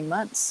the coming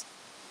months.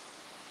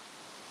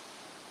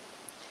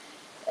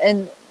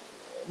 And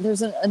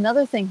there's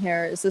another thing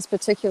here is this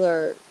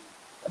particular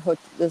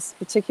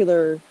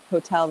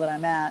hotel that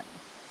I'm at.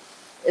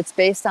 It's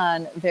based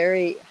on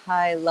very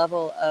high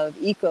level of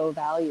eco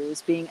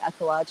values, being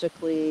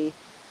ecologically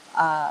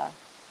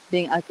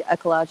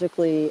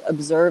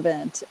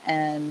observant,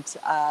 and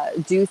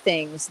do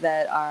things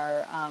that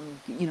are,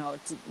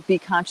 to be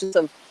conscious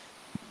of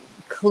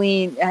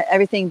clean,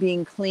 everything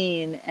being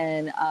clean,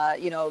 and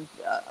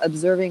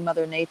observing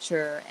Mother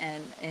Nature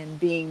and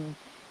being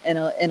in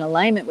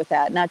alignment with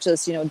that, not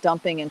just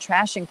dumping and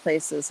trashing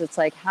places. It's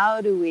like, how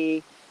do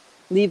we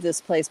leave this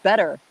place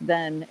better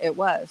than it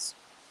was?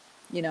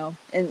 And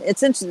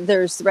it's interesting.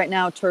 There's right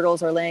now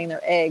turtles are laying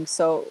their eggs.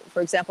 So,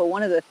 for example,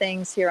 one of the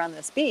things here on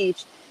this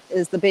beach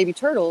is the baby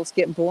turtles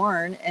get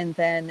born and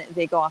then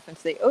they go off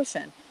into the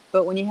ocean.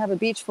 But when you have a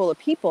beach full of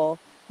people,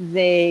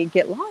 they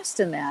get lost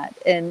in that,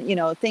 and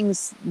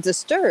things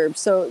disturb.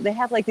 So they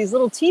have like these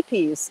little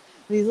teepees,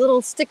 these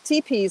little stick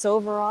teepees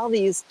over all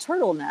these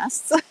turtle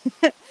nests.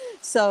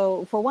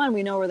 So for one,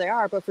 we know where they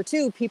are, but for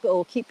two, people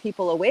will keep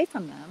people away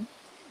from them,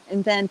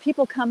 and then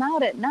people come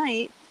out at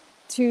night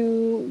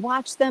to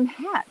watch them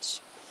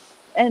hatch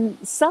and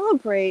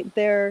celebrate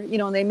their,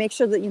 and they make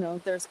sure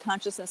that, there's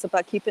consciousness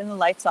about keeping the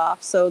lights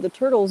off. So the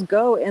turtles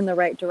go in the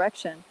right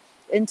direction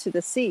into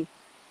the sea.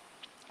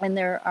 And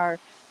there are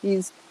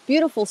these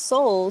beautiful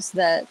souls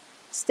that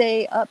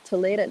stay up till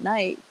late at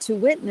night to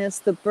witness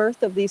the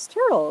birth of these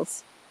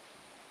turtles.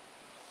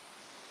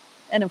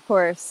 And of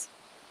course,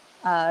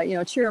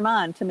 cheer them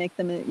on to make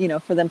them,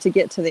 for them to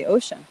get to the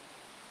ocean.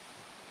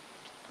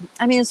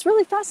 I mean, it's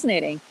really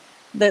fascinating.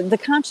 The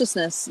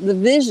consciousness, the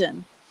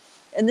vision.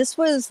 And this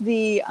was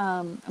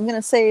I'm going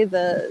to say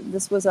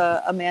this was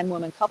a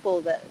man-woman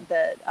couple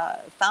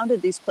that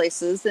founded these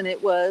places, and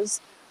it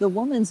was the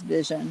woman's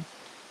vision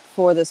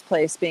for this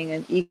place being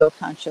an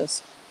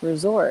eco-conscious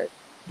resort,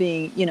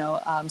 being,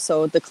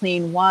 so the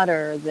clean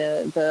water,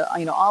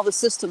 the all the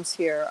systems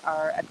here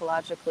are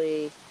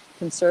ecologically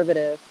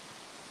conservative.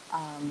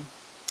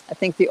 I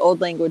think the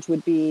old language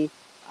would be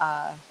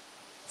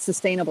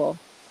sustainable.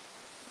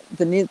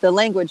 The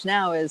language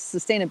now is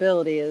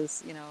sustainability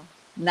is,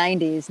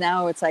 90s.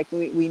 Now it's like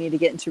we need to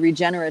get into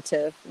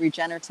regenerative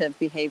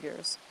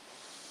behaviors.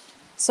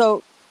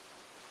 So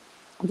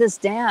this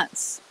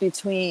dance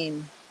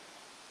between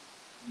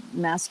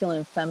masculine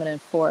and feminine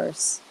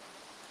force,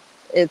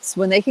 it's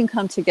when they can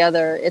come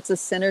together, it's a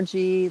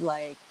synergy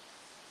like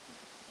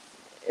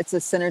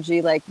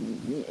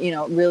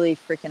really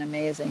freaking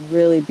amazing,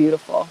 really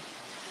beautiful.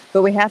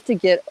 But we have to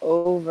get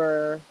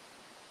over,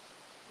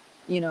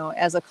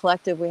 as a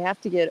collective, we have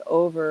to get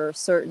over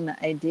certain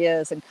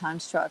ideas and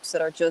constructs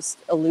that are just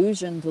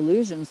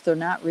delusions. They're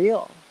not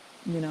real,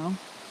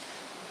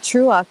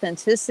 True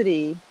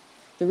authenticity.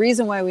 The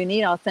reason why we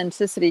need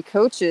authenticity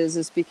coaches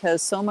is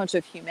because so much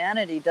of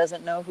humanity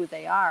doesn't know who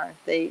they are.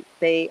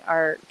 They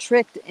are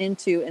tricked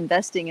into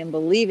investing and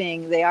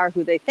believing they are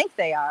who they think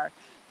they are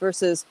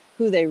versus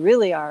who they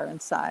really are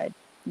inside,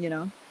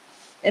 And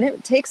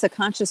it takes a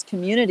conscious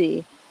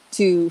community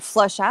to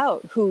flush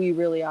out who we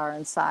really are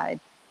inside.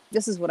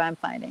 This is what I'm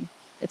finding.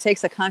 It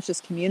takes a conscious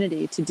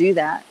community to do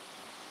that,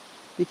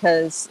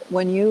 because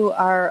when you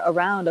are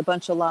around a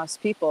bunch of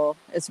lost people,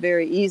 it's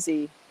very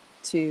easy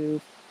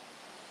to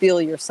feel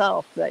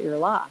yourself that you're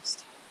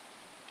lost.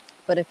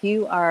 But if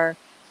you are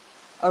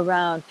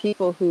around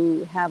people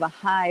who have a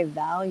high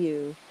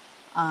value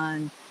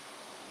on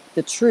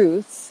the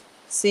truth,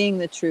 seeing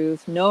the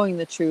truth, knowing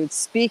the truth,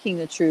 speaking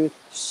the truth,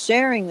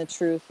 sharing the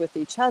truth with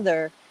each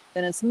other,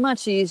 then it's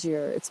much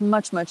easier. It's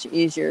much, much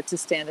easier to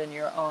stand in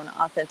your own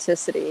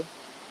authenticity,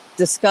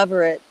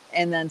 discover it,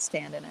 and then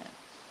stand in it.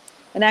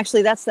 And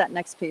actually, that's that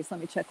next piece.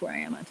 Let me check where I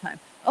am on time.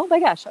 Oh my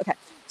gosh. Okay.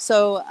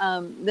 So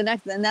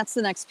that's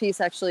the next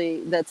piece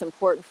actually that's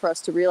important for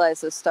us to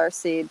realize as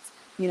starseeds.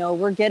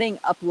 We're getting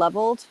up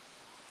leveled.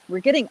 We're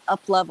getting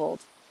up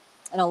leveled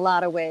in a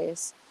lot of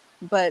ways.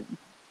 But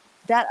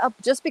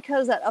just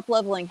because that up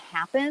leveling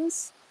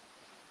happens,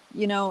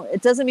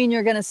 it doesn't mean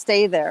you're going to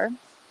stay there.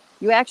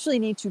 You actually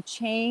need to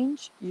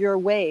change your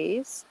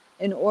ways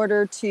in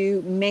order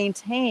to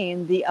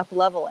maintain the up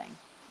leveling.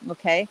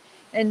 Okay.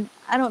 And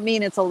I don't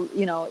mean it's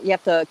you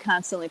have to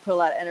constantly put a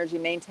lot of energy,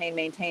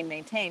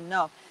 maintain.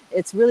 No,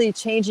 it's really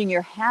changing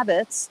your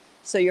habits.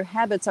 So your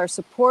habits are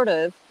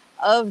supportive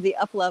of the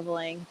up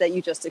leveling that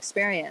you just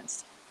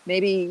experienced.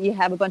 Maybe you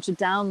have a bunch of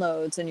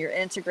downloads and you're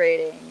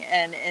integrating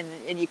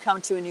and you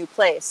come to a new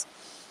place.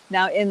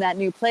 Now in that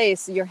new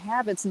place, your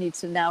habits need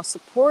to now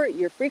support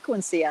your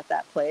frequency at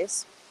that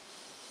place.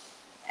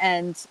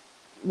 And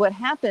what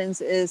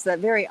happens is that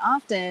very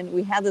often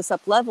we have this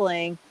up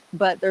leveling,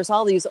 but there's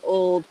all these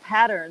old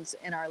patterns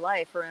in our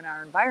life or in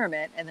our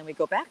environment. And then we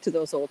go back to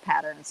those old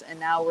patterns and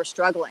now we're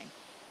struggling,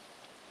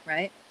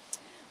 right?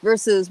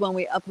 Versus when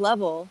we up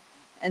level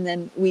and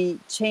then we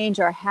change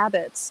our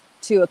habits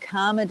to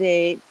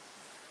accommodate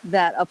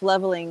that up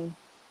leveling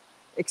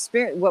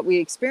experience, what we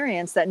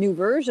experience, that new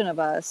version of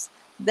us,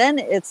 then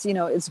it's,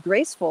 it's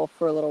graceful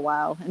for a little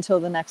while until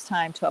the next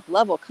time to up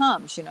level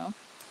comes,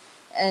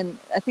 And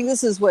I think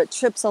this is what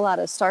trips a lot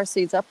of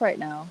starseeds up right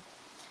now,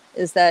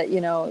 is that,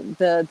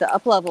 the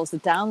up levels, the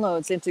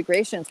downloads,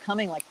 integrations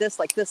coming like this.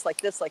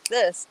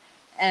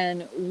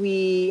 And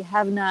we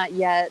have not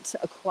yet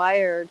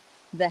acquired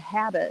the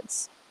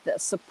habits that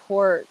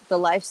support the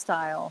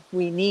lifestyle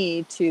we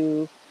need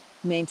to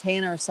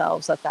maintain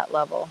ourselves at that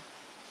level.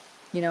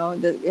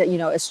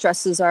 It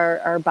stresses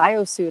our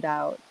biosuit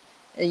out.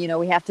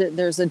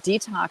 There's a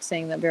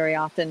detoxing that very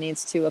often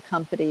needs to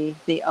accompany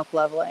the up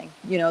leveling.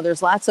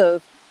 There's lots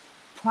of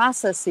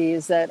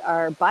processes that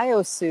our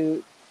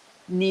biosuit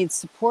needs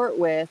support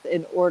with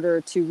in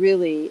order to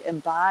really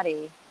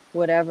embody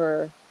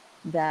whatever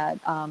that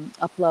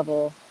up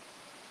level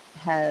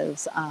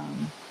has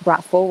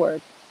brought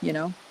forward.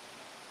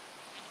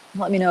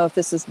 Let me know if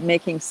this is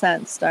making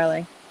sense,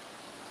 darling.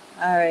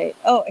 All right.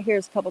 Oh,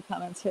 here's a couple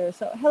comments here.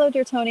 So, hello,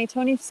 dear Tony.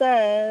 Tony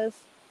says,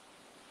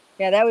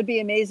 yeah, that would be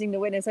amazing to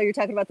witness. Oh, you're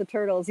talking about the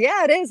turtles.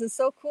 Yeah, it is. It's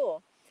so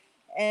cool.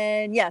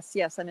 And yes,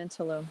 I'm in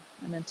Tulum.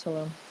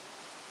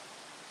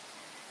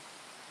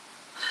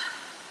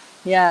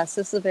 Yes,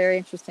 this is a very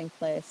interesting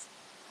place.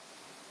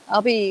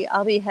 I'll be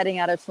heading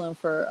out of Tulum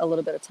for a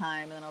little bit of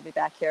time, and then I'll be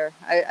back here.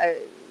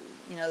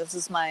 This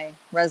is my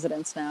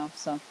residence now,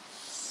 so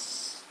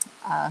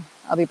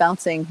I'll be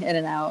bouncing in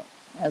and out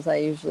as I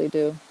usually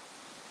do.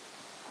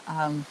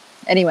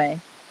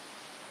 Anyway,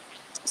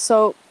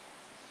 so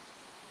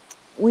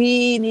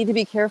we need to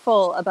be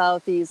careful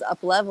about these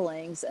up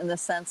levelings in the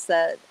sense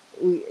that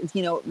we,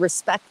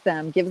 respect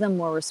them, give them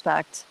more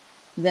respect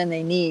than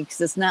they need.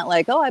 Because it's not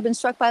like, oh, I've been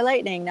struck by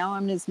lightning, now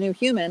I'm this new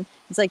human.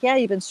 It's like, yeah,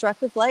 you've been struck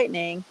with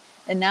lightning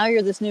and now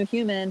you're this new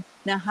human.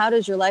 Now, how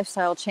does your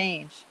lifestyle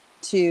change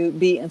to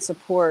be in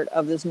support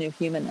of this new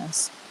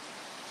humanness?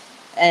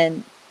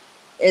 And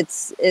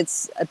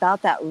it's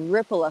about that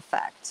ripple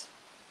effect.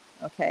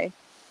 Okay.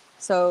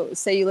 So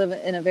say you live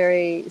in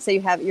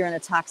you're in a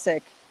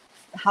toxic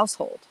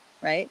household,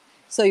 right?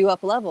 So you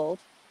up leveled,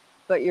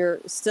 but you're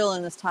still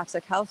in this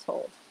toxic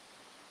household.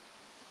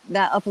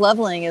 That up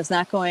leveling is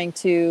not going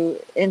to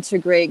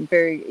integrate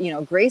very,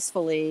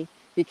 gracefully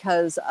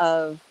because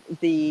of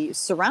the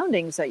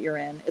surroundings that you're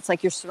in. It's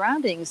like your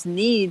surroundings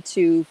need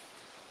to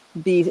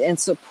be in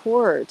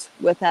support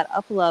with that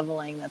up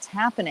leveling that's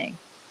happening.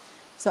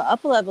 So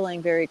up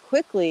leveling very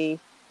quickly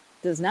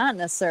does not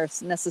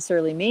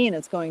necessarily mean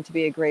it's going to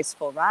be a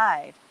graceful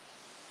ride.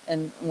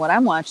 And what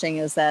I'm watching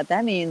is that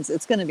means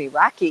it's going to be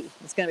rocky.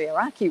 It's going to be a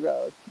rocky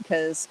road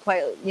because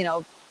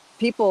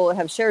people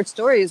have shared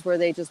stories where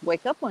they just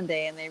wake up one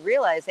day and they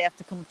realize they have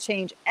to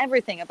change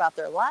everything about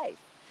their life.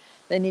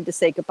 They need to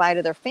say goodbye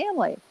to their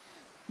family.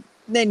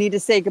 They need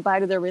to say goodbye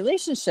to their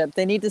relationship.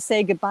 They need to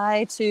say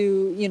goodbye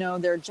to,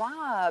 their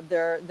job,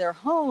 their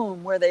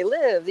home, where they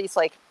live.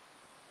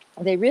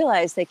 They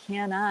realize they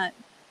cannot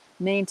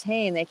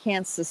maintain, they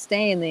can't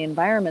sustain the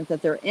environment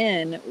that they're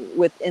in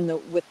with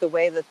the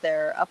way that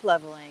they're up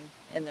leveling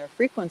in their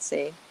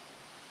frequency.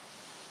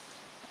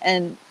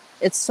 And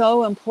it's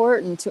so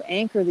important to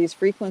anchor these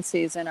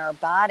frequencies in our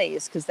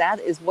bodies because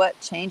that is what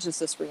changes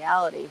this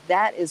reality.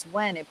 That is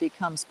when it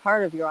becomes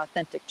part of your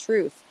authentic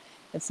truth.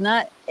 It's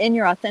not in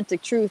your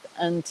authentic truth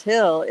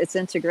until it's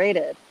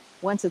integrated.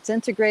 Once it's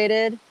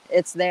integrated,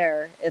 it's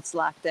there, it's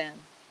locked in.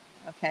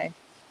 Okay.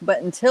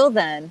 But until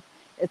then,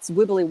 it's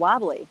wibbly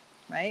wobbly,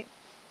 right?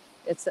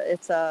 It's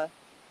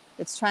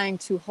trying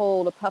to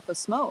hold a puff of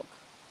smoke.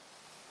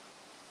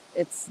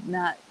 It's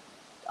not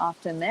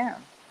often there.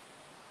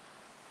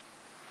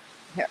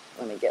 Here,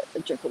 let me get a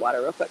drink of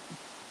water real quick.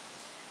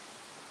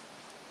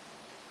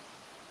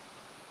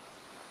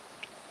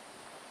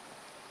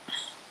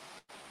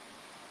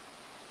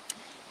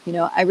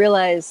 I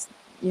realized,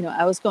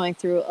 I was going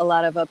through a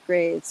lot of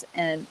upgrades,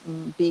 and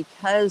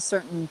because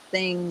certain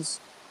things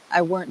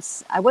I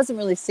wasn't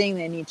really seeing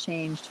they need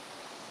changed.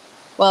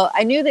 Well,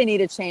 I knew they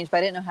needed change, but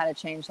I didn't know how to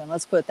change them.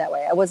 Let's put it that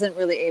way. I wasn't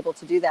really able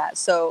to do that.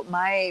 So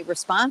my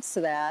response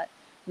to that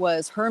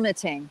was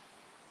hermiting.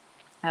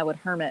 I would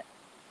hermit.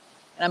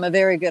 And I'm a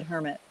very good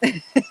hermit.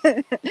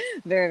 Very,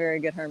 very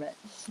good hermit.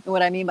 And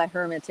what I mean by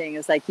hermiting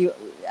is like you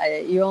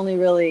only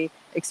really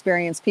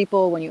experience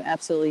people when you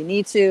absolutely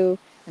need to.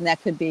 And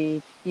that could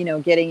be,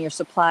 getting your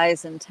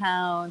supplies in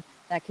town.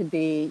 That could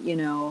be,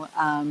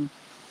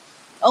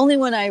 only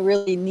when I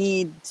really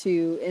need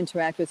to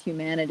interact with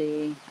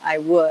humanity, I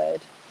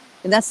would.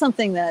 And that's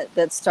something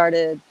that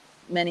started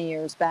many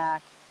years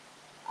back.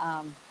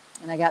 And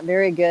I got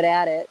very good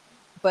at it.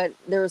 But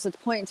there was a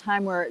point in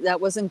time where that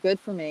wasn't good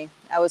for me.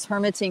 I was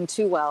hermiting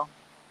too well.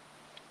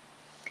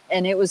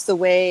 And it was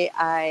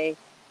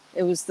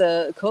it was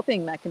the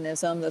coping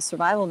mechanism, the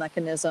survival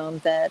mechanism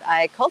that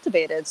I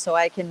cultivated so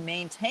I can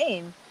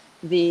maintain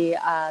the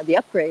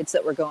upgrades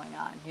that were going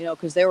on,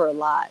 because there were a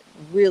lot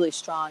really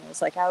strong. It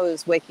was like I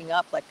was waking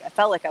up, like I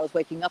felt like I was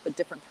waking up a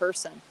different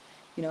person,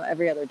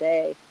 every other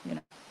day,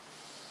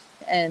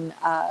 and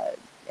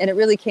it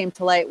really came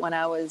to light when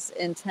I was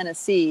in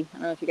Tennessee. I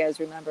don't know if you guys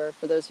remember.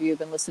 For those of you who've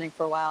been listening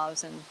for a while, I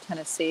was in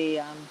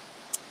Tennessee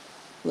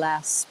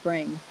last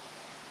spring,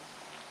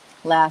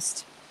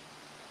 last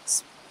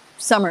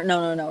summer.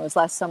 No, it was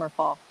last summer,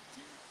 fall,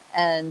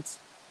 and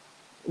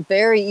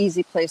very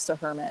easy place to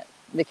hermit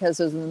because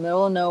it was in the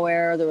middle of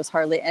nowhere. There was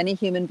hardly any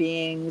human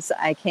beings.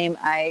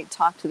 I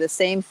talked to the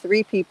same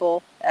 3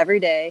 people every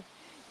day.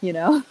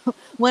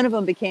 One of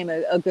them became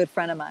a good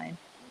friend of mine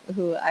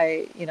who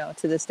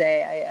to this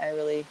day, I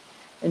really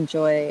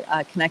enjoy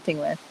connecting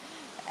with.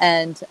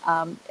 And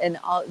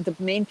all the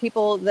main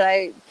people that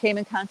I came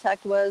in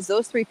contact was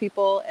those 3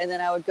 people. And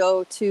then I would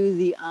go to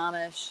the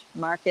Amish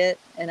market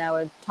and I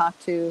would talk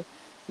to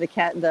the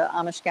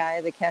Amish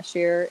guy, the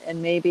cashier,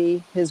 and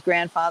maybe his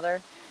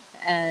grandfather,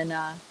 and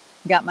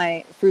got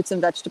my fruits and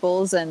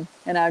vegetables, and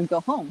I would go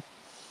home.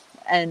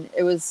 And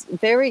it was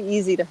very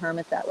easy to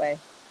hermit that way.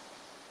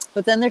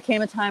 But then there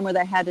came a time where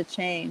that had to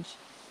change.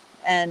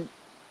 And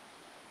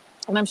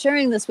I'm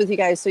sharing this with you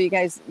guys so you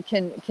guys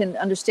can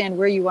understand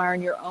where you are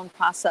in your own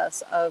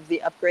process of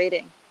the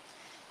upgrading.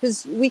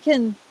 Because we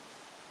can't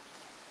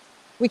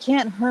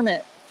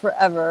hermit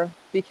forever,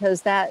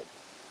 because that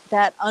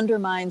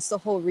undermines the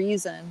whole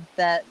reason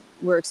that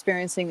we're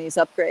experiencing these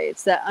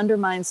upgrades. That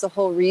undermines the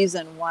whole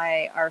reason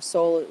why our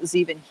soul is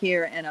even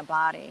here in a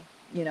body.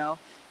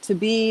 To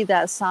be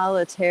that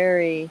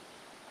solitary,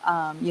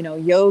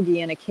 yogi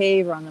in a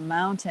cave or on the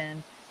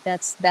mountain,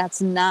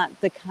 that's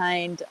not the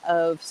kind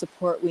of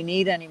support we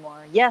need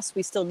anymore. Yes,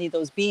 we still need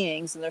those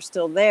beings, and they're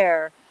still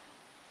there.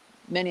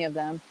 Many of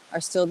them are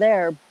still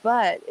there,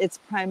 but it's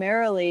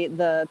primarily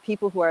the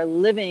people who are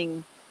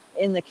living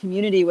in the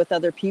community with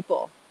other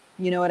people.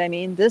 You know what I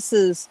mean? This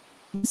is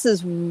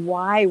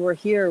why we're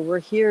here. We're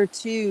here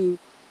to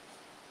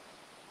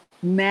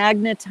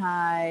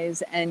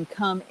magnetize and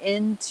come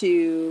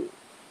into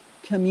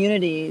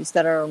communities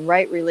that are in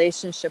right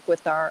relationship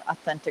with our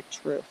authentic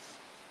truth.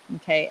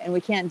 Okay, and we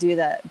can't do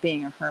that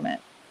being a hermit.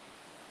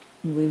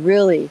 We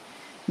really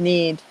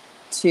need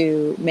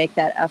to make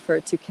that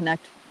effort to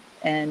connect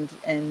and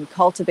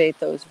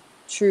cultivate those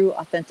true,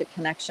 authentic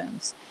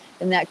connections.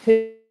 And that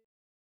could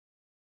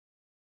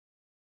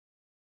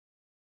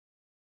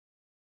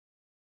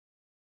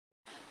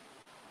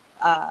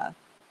what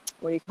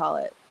do you call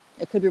it?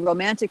 It could be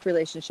romantic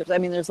relationships. I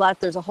mean, there's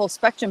a whole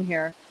spectrum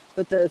here,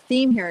 but the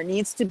theme here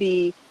needs to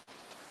be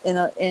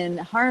in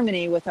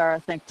harmony with our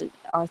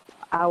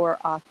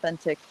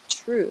authentic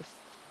truth.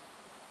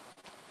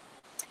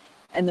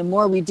 And the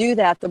more we do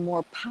that, the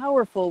more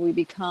powerful we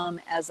become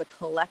as a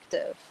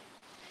collective.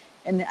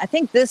 And I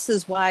think this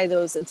is why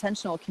those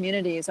intentional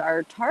communities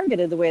are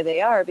targeted the way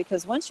they are,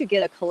 because once you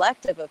get a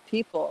collective of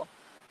people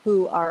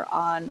who are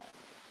on,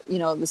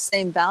 the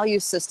same value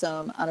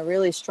system, on a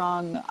really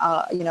strong,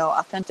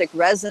 authentic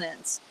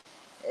resonance,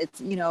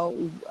 it's,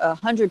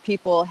 100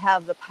 people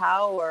have the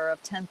power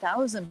of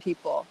 10,000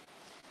 people.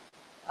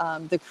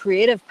 The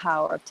creative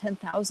power of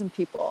 10,000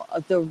 people,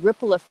 of the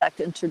ripple effect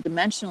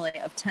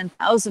interdimensionally of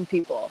 10,000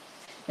 people.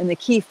 And the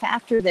key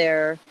factor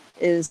there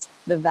is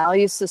the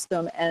value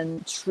system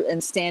and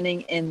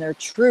standing in their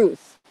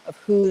truth of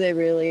who they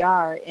really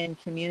are in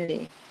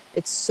community.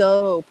 It's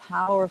so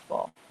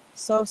powerful,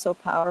 so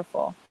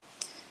powerful.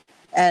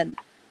 And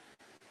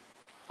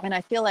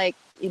I feel like,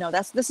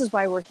 this is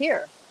why we're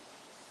here.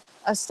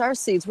 As star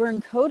seeds, we're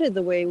encoded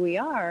the way we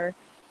are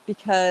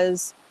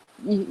because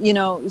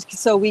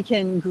so we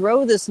can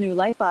grow this new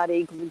light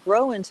body,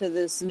 grow into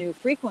this new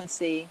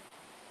frequency,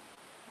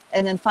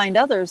 and then find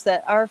others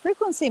that are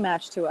frequency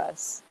match to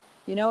us,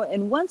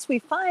 and once we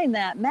find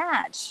that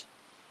match,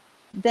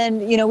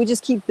 then, we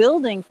just keep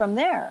building from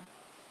there.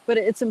 But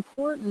it's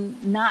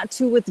important not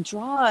to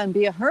withdraw and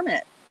be a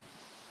hermit,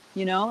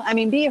 I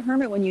mean, be a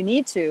hermit when you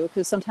need to,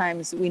 because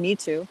sometimes we need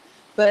to,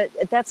 but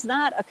that's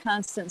not a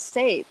constant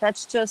state.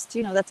 That's just,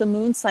 that's a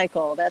moon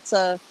cycle.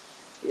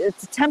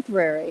 It's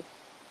temporary.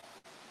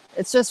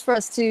 It's just for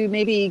us to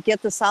maybe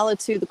get the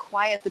solitude, the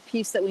quiet, the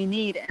peace that we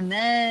need. And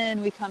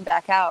then we come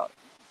back out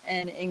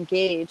and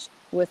engage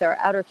with our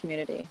outer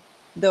community,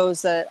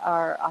 those that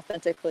are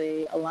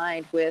authentically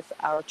aligned with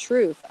our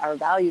truth, our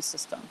value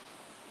system.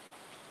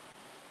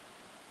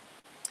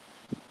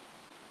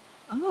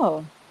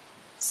 Oh,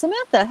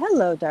 Samantha,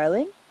 hello,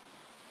 darling.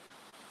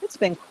 It's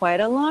been quite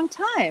a long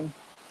time.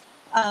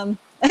 Um,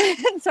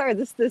 sorry,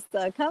 this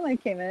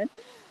comment came in.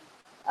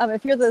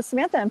 If you're the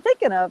Samantha I'm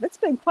thinking of, it's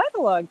been quite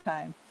a long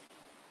time.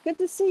 Good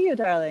to see you,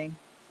 darling.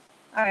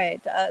 All right,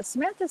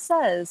 Samantha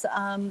says,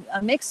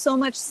 makes so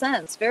much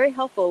sense. Very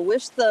helpful.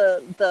 Wish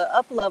the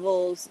up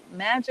levels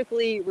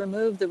magically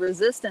remove the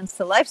resistance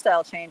to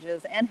lifestyle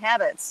changes and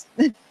habits.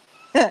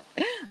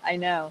 I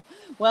know.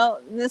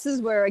 Well, this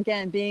is where,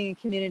 again, being in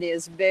community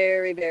is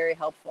very, very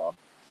helpful.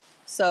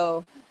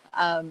 So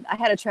I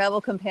had a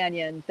travel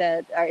companion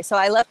that, all right, so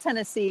I left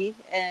Tennessee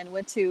and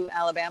went to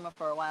Alabama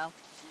for a while,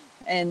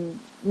 and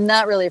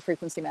not really a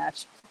frequency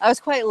match. I was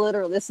quite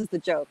literal. This is the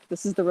joke.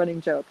 This is the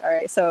running joke. All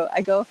right. So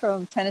I go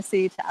from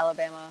Tennessee to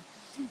Alabama.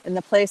 In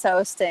the place I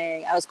was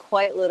staying, I was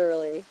quite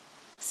literally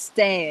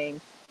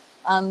staying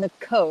on the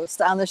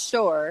coast, on the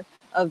shore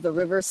of the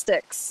River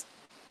Styx.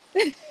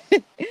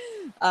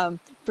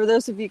 For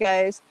those of you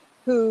guys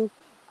who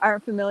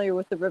aren't familiar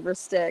with the River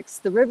Styx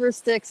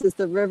is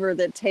the river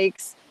that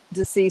takes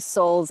deceased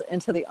souls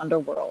into the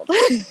underworld.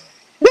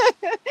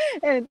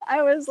 And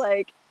I was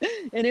like,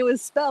 and it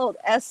was spelled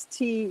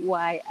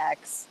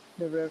Styx,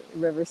 the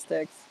River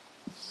Styx.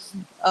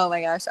 Oh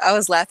my gosh, I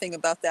was laughing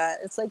about that.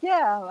 It's like,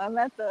 yeah, I'm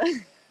at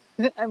the,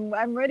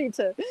 I'm ready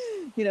to,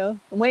 I'm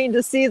waiting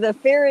to see the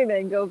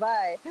ferryman go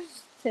by,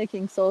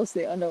 taking souls to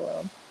the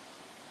underworld.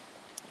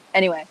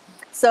 Anyway,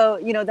 so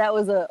that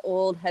was an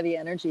old heavy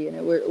energy, and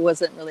it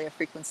wasn't really a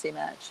frequency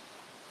match.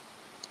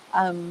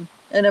 And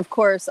of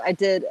course, I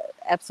did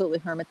absolutely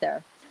hermit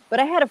there. But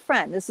I had a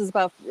friend. This is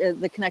about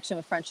the connection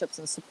with friendships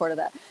and support of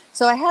that.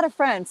 So I had a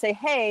friend say,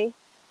 "Hey,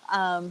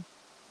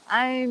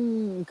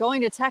 I'm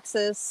going to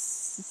Texas,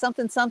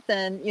 something,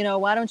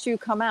 why don't you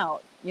come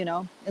out?"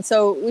 And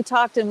so we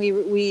talked, and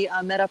we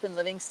met up in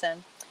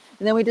Livingston,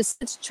 and then we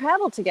just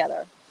traveled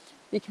together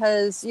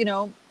because,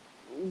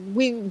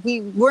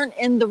 we weren't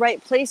in the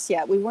right place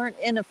yet. We weren't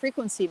in a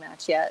frequency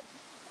match yet.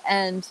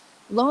 And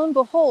lo and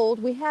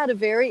behold, we had a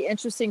very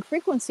interesting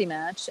frequency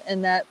match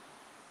in that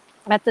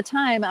at the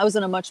time, I was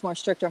on a much more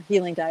stricter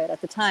healing diet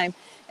at the time.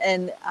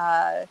 And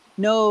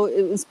no,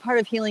 it was part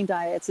of healing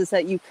diets is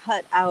that you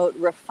cut out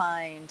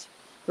refined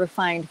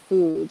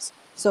foods.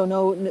 So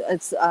no,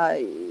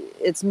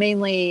 it's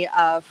mainly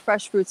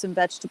fresh fruits and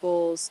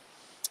vegetables.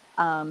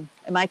 In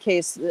my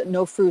case,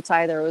 no fruits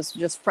either. It was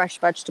just fresh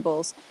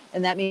vegetables.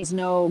 And that means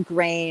no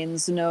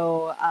grains,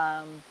 no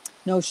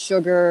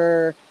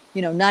sugar,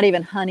 not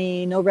even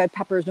honey, no red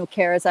peppers, no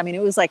carrots. I mean,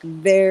 it was like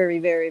very,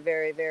 very,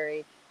 very,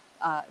 very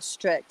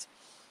strict.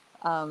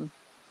 And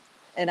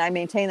I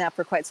maintained that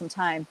for quite some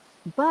time.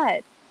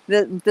 But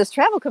this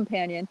travel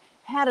companion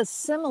had a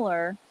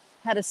similar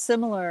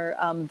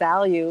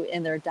value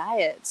in their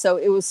diet. So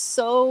it was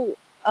so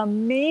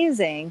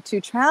amazing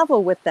to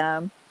travel with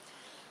them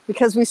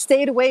because we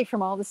stayed away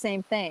from all the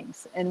same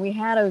things, and we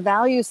had a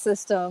value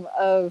system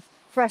of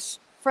fresh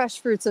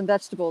fruits and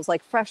vegetables,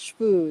 like fresh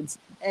foods,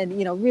 and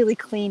really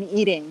clean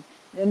eating,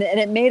 and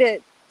it made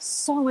it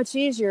so much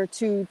easier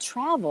to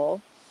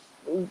travel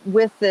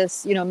with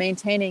this,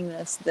 maintaining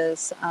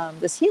this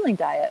healing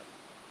diet.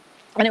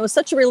 And it was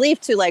such a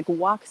relief to like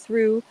walk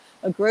through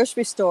a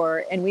grocery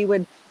store, and we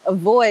would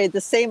avoid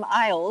the same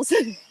aisles,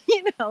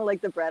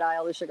 like the bread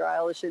aisle, the sugar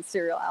aisle, the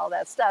cereal aisle,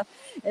 that stuff.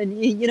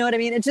 And you know what I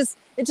mean? It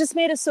just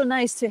made it so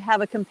nice to have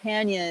a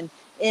companion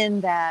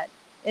in that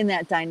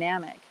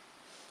dynamic.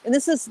 And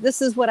this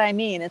is what I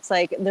mean. It's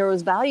like there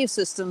was value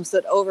systems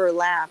that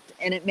overlapped,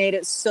 and it made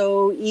it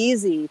so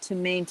easy to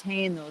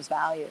maintain those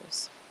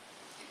values.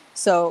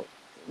 So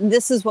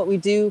this is what we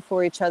do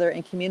for each other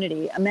in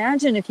community.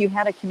 Imagine if you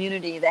had a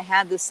community that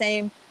had the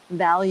same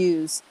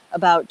values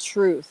about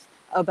truth,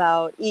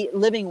 about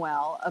living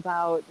well,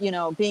 about,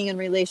 being in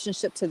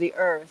relationship to the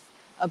earth,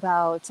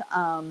 about,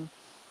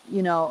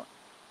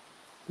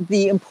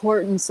 the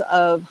importance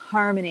of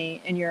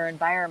harmony in your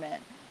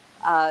environment,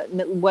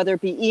 whether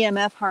it be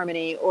EMF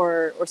harmony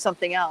or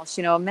something else.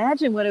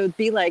 Imagine what it would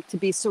be like to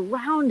be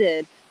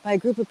surrounded by a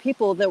group of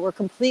people that were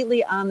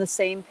completely on the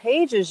same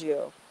page as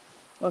you.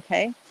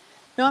 Okay.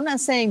 No, I'm not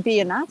saying be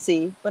a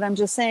Nazi, but I'm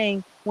just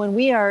saying when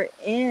we're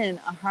in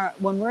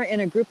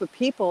a group of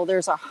people,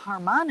 there's a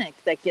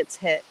harmonic that gets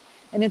hit,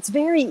 and it's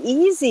very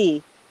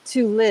easy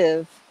to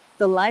live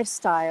the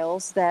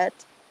lifestyles that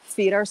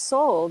feed our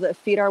soul, that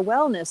feed our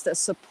wellness, that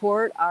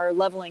support our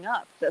leveling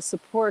up, that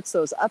supports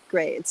those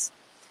upgrades.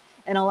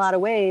 In a lot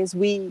of ways,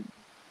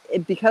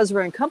 because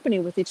we're in company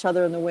with each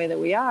other in the way that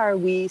we are,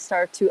 we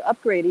start to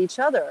upgrade each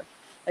other.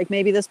 Like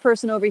maybe this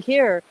person over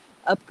here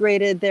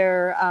upgraded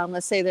their,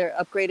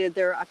 upgraded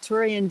their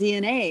Arcturian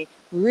DNA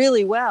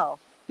really well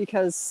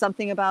because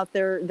something about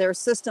their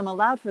system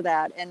allowed for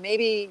that. And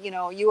maybe,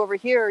 you over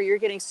here, you're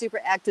getting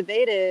super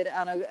activated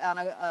on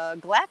a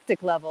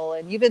galactic level,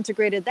 and you've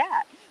integrated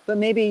that. But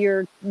maybe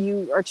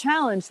you are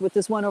challenged with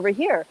this one over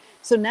here.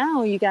 So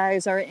now you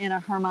guys are in a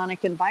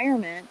harmonic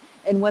environment.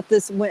 And what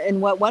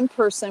one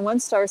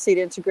starseed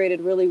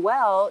integrated really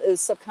well is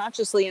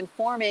subconsciously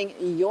informing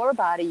your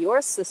body,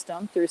 your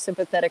system through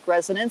sympathetic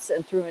resonance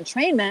and through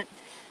entrainment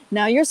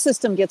Now your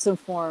system gets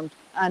informed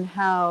on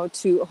how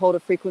to hold a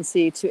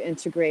frequency to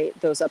integrate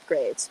those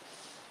upgrades.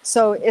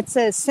 So it's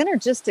a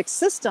synergistic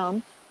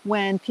system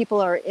when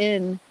people are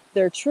in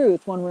their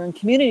truth, when we're in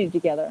community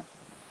together.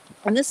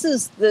 And this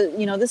is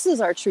this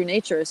is our true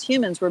nature as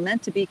humans. We're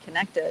meant to be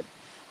connected.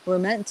 We're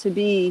meant to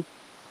be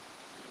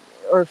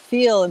or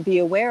feel and be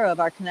aware of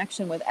our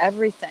connection with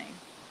everything.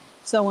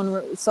 So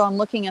I'm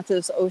looking at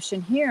this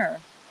ocean here.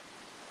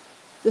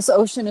 This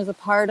ocean is a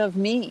part of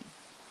me.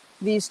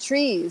 These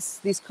trees,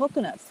 these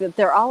coconuts, that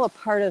they're all a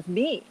part of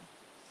me.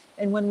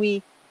 And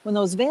when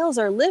those veils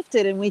are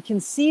lifted and we can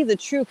see the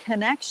true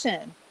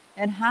connection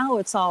and how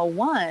it's all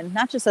one,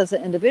 not just as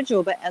an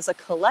individual, but as a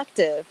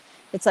collective,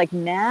 it's like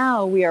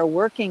now we are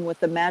working with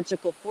the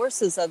magical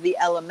forces of the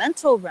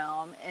elemental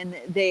realm, and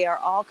they are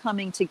all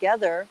coming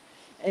together,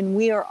 and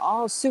we are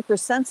all super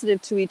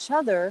sensitive to each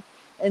other.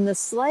 And the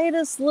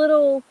slightest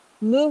little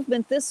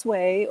movement this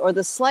way, or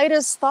the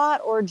slightest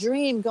thought or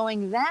dream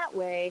going that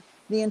way,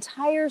 the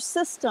entire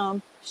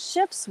system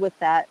shifts with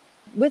that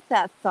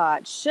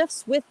thought,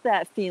 shifts with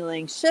that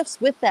feeling,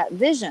 shifts with that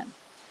vision.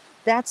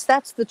 That's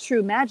the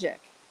true magic.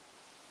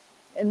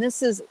 And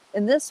this is,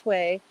 in this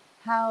way,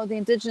 how the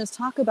indigenous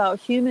talk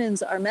about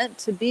humans are meant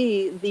to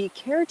be the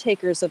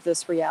caretakers of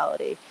this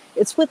reality.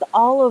 It's with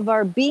all of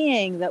our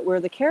being that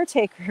we're the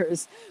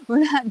caretakers. We're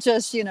not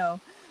just,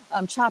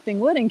 chopping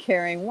wood and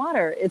carrying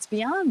water. It's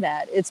beyond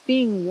that. It's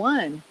being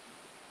one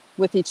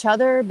with each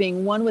other,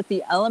 being one with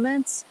the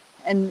elements,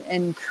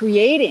 and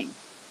creating.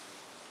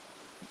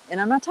 And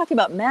I'm not talking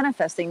about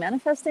manifesting.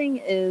 Manifesting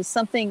is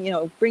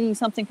something, bringing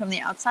something from the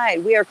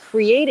outside. We are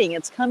creating.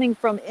 It's coming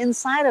from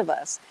inside of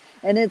us.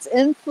 And it's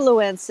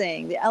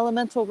influencing the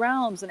elemental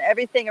realms and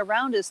everything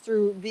around us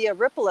via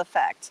ripple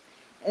effect.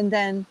 And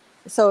then,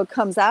 so it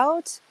comes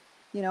out,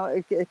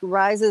 it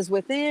rises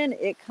within,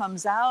 it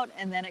comes out,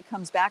 and then it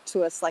comes back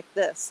to us like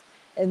this.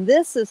 And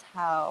this is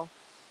how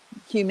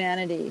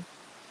humanity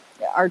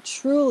are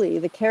truly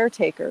the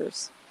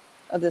caretakers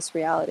of this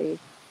reality.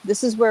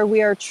 This is where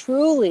we are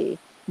truly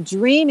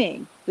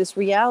dreaming this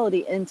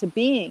reality into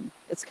being.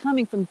 It's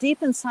coming from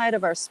deep inside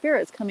of our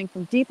spirit. It's coming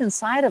from deep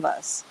inside of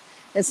us.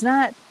 It's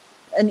not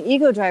an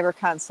ego driver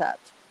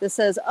concept that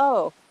says,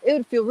 oh, it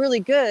would feel really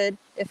good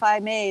if I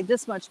made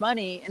this much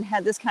money and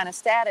had this kind of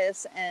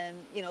status and,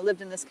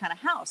 lived in this kind of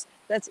house.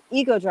 That's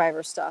ego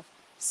driver stuff.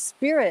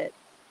 Spirit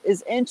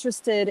is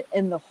interested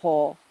in the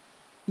whole.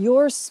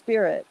 Your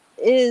spirit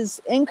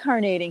is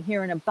incarnating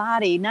here in a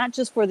body, not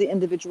just for the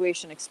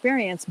individuation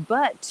experience,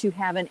 but to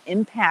have an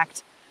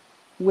impact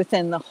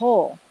within the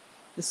whole.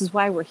 This is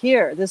why we're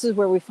here. This is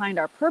where we find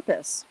our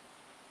purpose.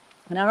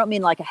 And I don't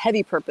mean like a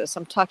heavy purpose.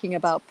 I'm talking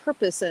about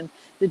purpose and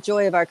the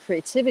joy of our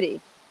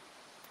creativity.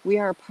 We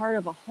are a part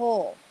of a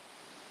whole.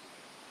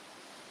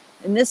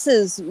 And this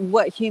is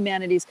what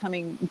humanity's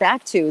coming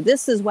back to.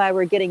 This is why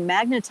we're getting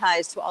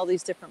magnetized to all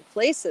these different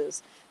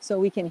places, so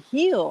we can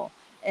heal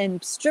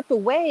and strip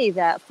away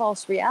that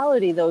false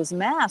reality, those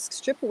masks,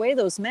 strip away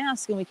those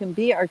masks, and we can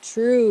be our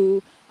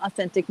true,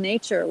 authentic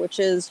nature, which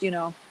is,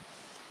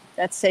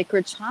 that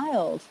sacred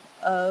child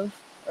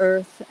of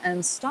earth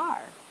and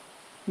star.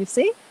 You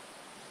see?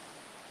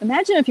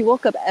 Imagine if you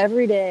woke up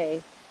every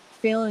day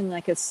feeling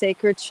like a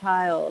sacred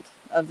child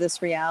of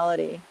this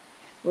reality,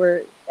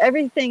 where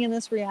everything in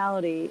this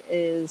reality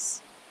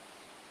is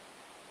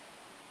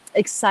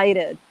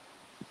excited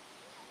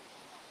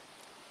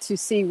to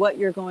see what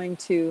you're going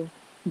to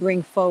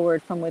bring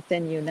forward from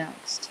within you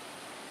next.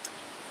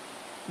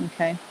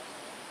 Okay?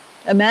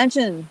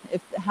 Imagine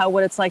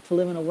what it's like to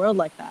live in a world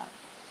like that.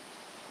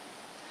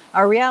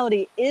 Our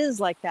reality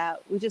is like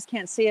that. We just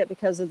can't see it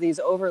because of these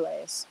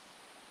overlays.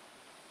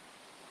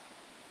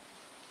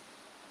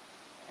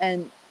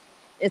 And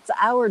it's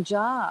our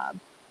job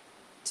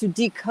to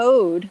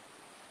decode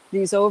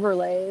these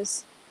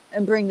overlays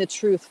and bring the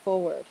truth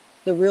forward,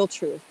 the real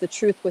truth, the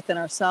truth within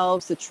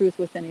ourselves, the truth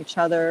within each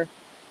other,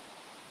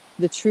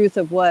 the truth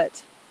of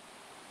what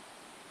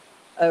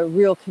a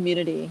real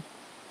community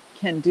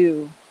can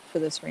do for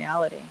this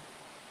reality.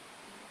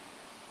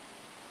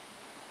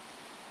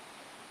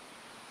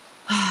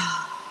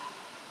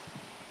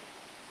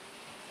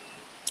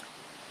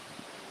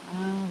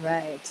 All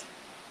right.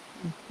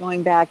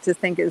 Going back to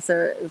think, is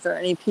there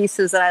any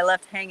pieces that I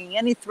left hanging?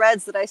 Any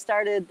threads that I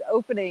started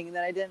opening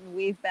that I didn't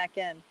weave back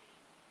in?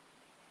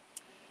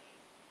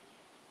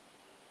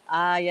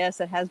 Ah, yes,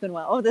 it has been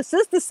well. Oh, this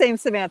is the same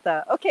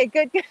Samantha. Okay,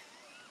 good.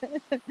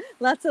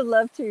 Lots of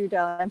love to you,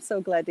 darling. I'm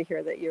so glad to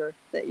hear that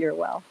you're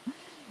well.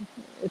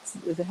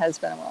 It has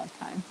been a long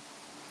time.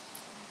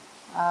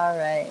 All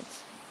right.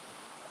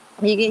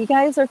 You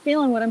guys are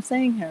feeling what I'm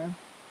saying here.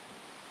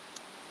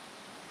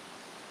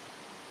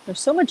 There's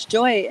so much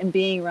joy in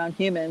being around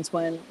humans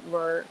when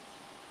we're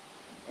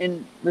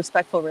in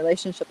respectful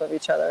relationship of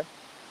each other.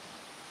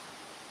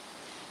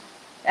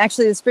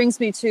 Actually, this brings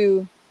me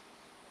to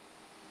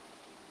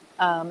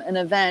an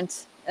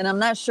event, and I'm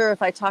not sure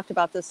if I talked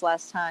about this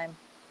last time.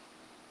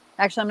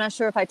 Actually, I'm not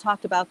sure if I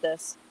talked about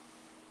this.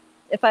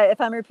 If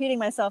I'm repeating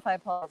myself, I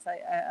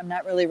apologize. I'm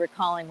not really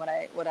recalling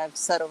what I've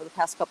said over the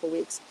past couple of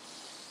weeks.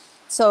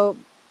 So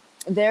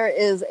there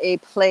is a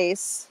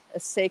place, a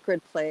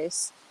sacred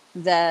place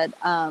that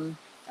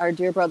our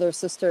dear brother,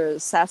 sister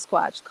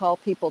Sasquatch call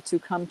people to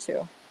come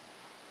to.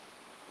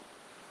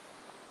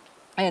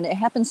 And it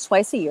happens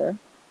twice a year.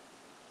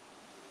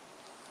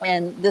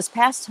 And this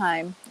past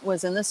time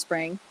was in the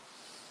spring.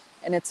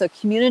 And it's a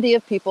community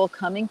of people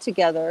coming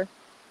together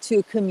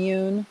to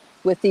commune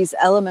with these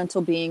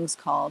elemental beings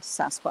called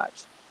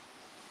Sasquatch.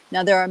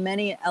 Now, there are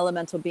many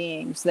elemental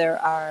beings.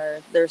 There's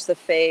the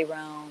Fey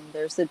realm,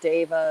 there's the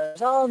Deva,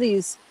 there's all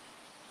these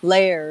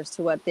layers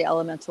to what the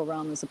elemental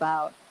realm is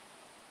about.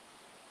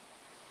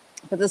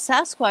 But the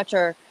Sasquatch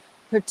are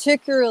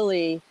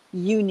particularly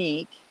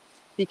unique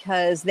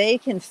because they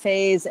can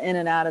phase in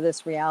and out of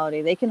this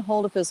reality. They can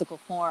hold a physical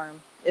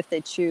form if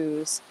they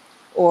choose,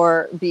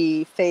 or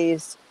be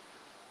phased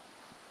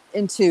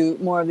into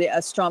more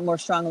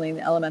strongly in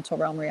the elemental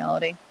realm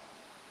reality.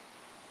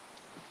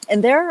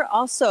 And they're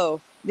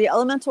also, the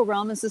elemental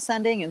realm is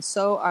ascending, and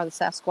so are the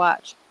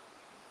Sasquatch.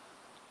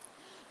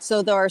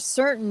 So there are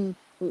certain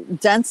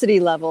density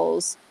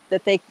levels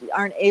that they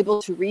aren't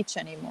able to reach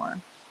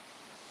anymore.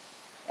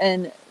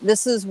 And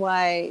this is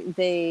why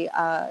they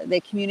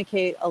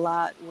communicate a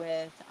lot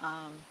with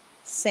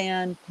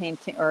sand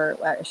painting, or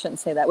I shouldn't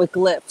say that, with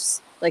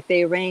glyphs. Like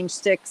they arrange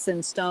sticks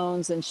and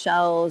stones and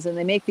shells, and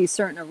they make these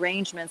certain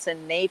arrangements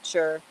in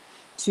nature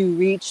to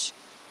reach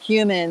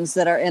humans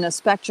that are in a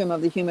spectrum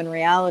of the human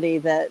reality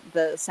that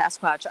the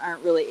Sasquatch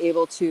aren't really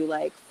able to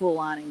like full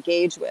on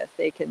engage with.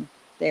 They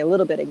a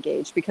little bit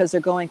engage because they're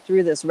going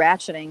through this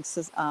ratcheting,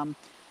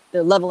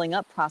 the leveling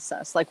up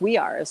process like we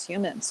are as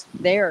humans.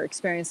 They are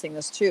experiencing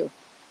this too.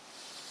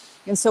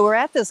 And so we're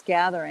at this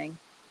gathering,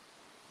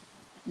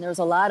 and there's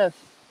a lot of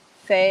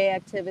Fey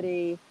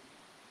activity,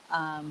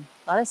 a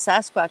lot of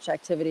Sasquatch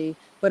activity,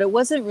 but it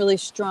wasn't really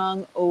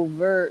strong,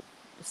 overt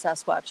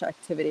Sasquatch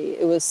activity.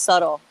 It was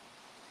subtle.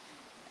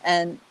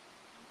 And,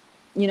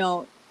 you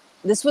know,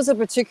 this was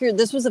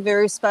a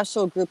very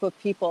special group of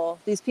people.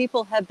 These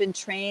people have been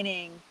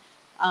training,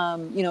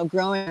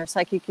 growing their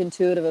psychic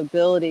intuitive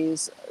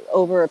abilities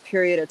over a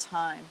period of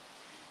time.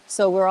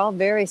 So we're all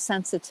very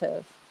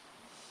sensitive.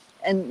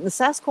 And the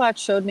Sasquatch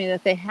showed me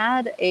that they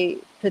had a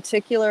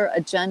particular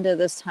agenda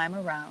this time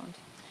around.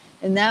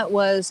 And that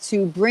was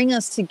to bring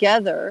us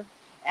together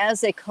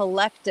as a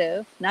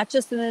collective, not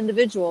just an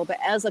individual, but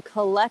as a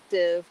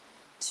collective,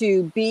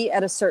 to be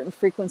at a certain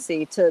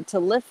frequency, to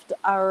lift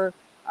our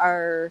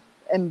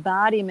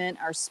embodiment,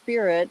 our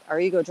spirit, our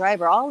ego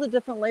driver, all the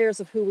different layers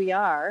of who we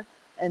are,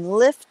 and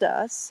lift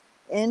us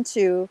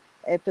into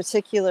a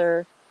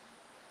particular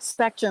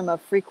spectrum of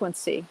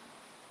frequency.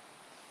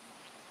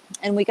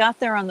 And we got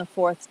there on the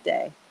 4th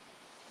day.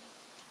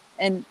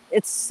 And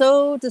it's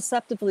so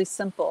deceptively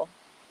simple.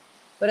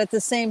 But at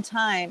the same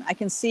time, I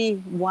can see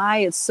why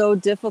it's so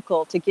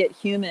difficult to get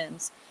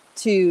humans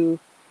to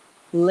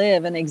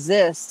live and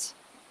exist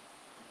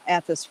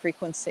at this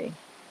frequency.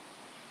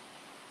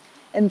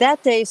 And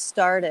that day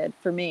started,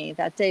 for me,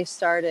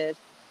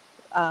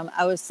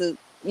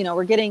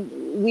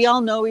 we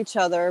all know each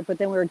other, but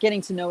then we were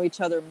getting to know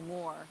each other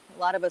more. A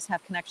lot of us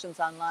have connections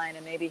online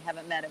and maybe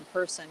haven't met in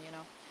person,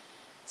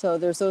 So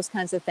there's those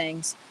kinds of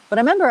things. But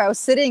I remember I was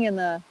sitting in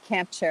the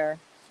camp chair,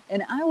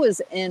 and I was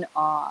in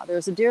awe. There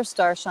was a dear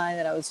starshine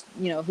that I was,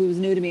 who was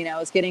new to me, and I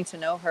was getting to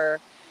know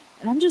her.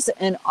 And I'm just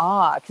in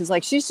awe because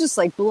she's just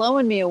like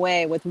blowing me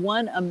away with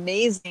one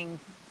amazing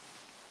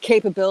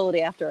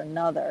capability after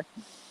another.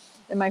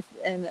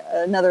 And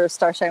another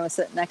starshine was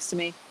sitting next to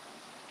me.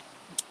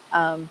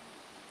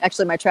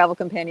 Actually my travel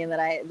companion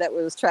that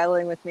was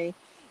traveling with me.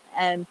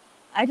 And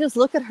I just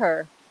look at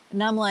her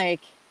and I'm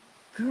like,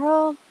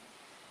 girl,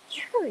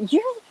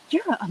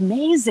 you're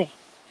amazing.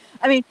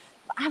 I mean,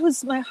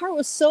 my heart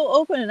was so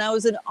open, and I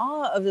was in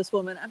awe of this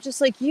woman. I'm just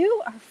like,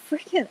 you are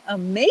freaking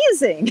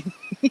amazing,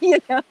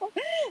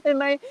 And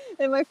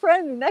my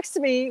friend next to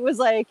me was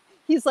like,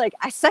 he's like,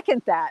 I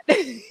second that,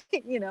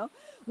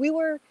 We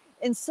were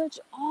in such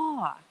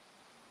awe.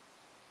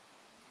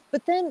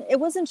 But then it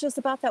wasn't just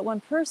about that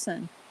one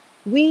person.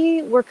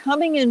 We were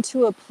coming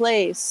into a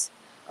place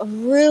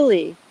of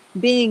really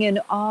being in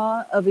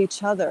awe of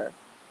each other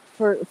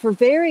for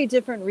very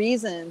different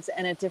reasons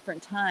and at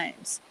different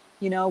times,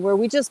 where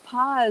we just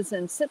pause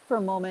and sit for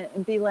a moment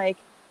and be like,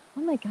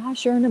 oh my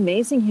gosh, you're an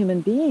amazing human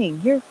being.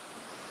 You're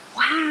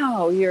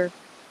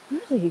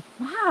really,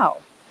 wow,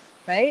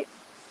 right?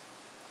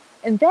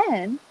 And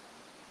then,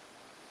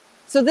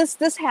 so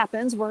this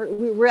happens.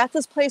 We're at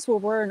this place where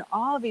we're in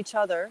awe of each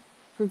other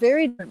for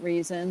very different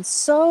reasons,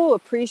 so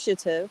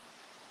appreciative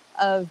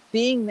of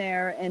being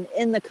there and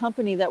in the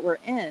company that we're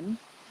in,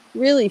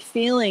 really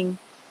feeling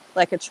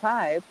like a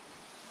tribe.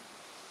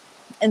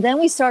 And then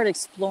we start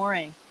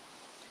exploring.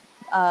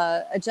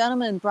 A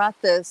gentleman brought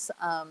this,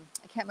 I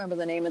can't remember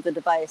the name of the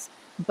device,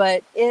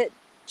 but it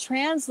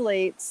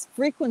translates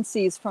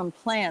frequencies from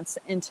plants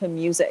into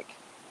music.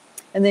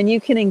 And then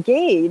you can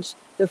engage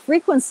the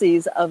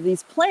frequencies of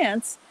these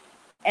plants,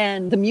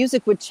 and the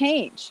music would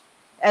change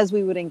as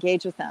we would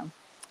engage with them.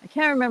 I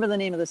can't remember the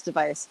name of this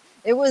device.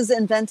 It was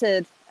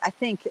invented I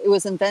think it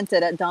was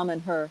invented at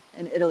Damanhur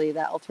in Italy,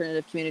 that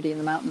alternative community in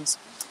the mountains.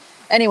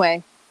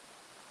 Anyway,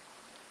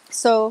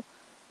 so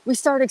we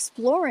start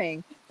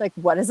exploring, like,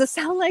 what does it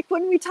sound like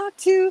when we talk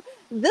to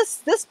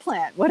this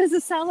plant? What does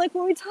it sound like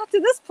when we talk to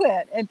this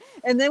plant?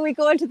 And then we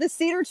go into the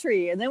cedar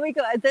tree, and then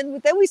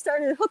we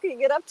started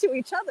hooking it up to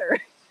each other.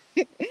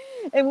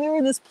 And we were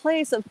in this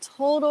place of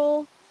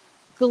total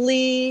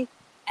glee,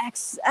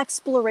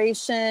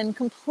 exploration,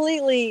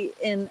 completely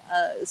in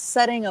a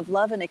setting of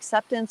love and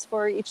acceptance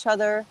for each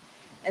other.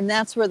 And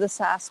that's where the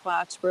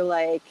Sasquatch were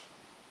like,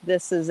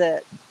 this is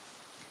it.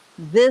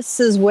 This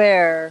is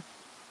where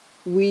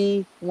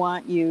we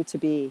want you to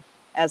be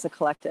as a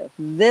collective.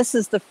 This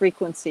is the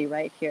frequency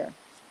right here.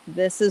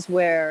 This is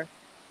where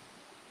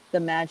the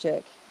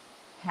magic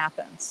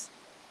happens.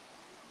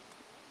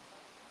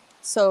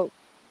 So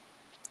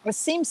it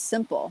seems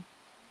simple,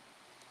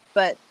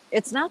 but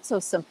it's not so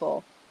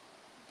simple,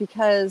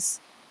 because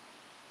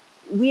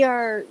we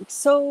are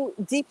so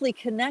deeply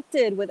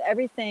connected with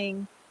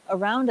everything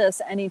around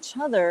us and each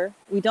other.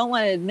 We don't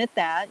want to admit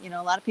that.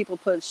 A lot of people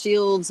put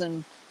shields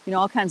and,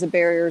 all kinds of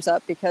barriers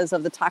up because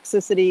of the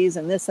toxicities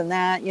and this and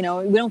that. We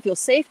don't feel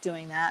safe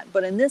doing that.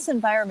 But in this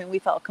environment, we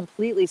felt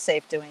completely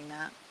safe doing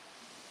that.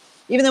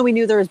 Even though we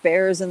knew there was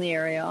bears in the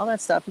area, all that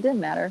stuff, it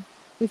didn't matter.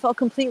 We felt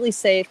completely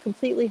safe,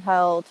 completely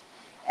held,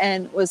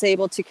 and was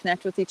able to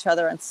connect with each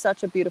other in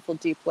such a beautiful,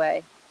 deep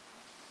way.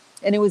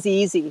 And it was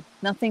easy.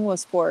 Nothing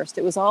was forced.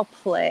 It was all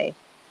play.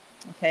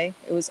 Okay?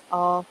 It was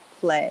all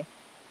play.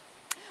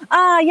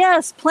 Ah,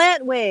 yes,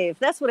 plant wave.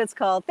 That's what it's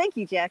called. Thank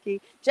you,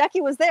 Jackie. Jackie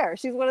was there.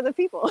 She's one of the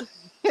people.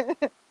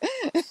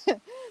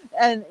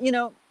 And,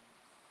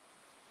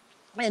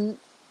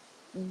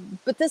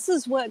 but this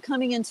is what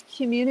coming into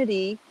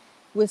community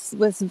with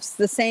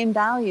the same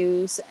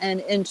values and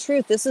in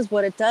truth, this is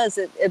what it does.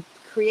 It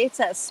creates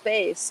that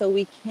space so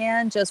we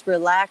can just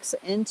relax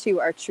into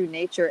our true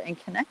nature and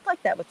connect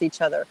like that with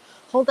each other.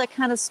 Hold that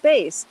kind of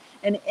space.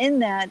 And in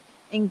that,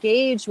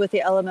 engage with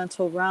the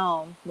elemental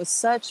realm with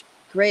such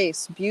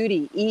grace,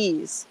 beauty,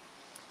 ease.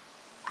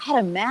 I had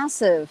a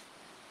massive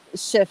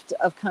shift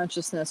of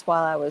consciousness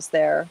while I was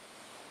there.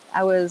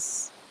 I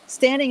was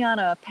standing on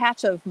a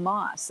patch of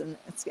moss, and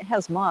it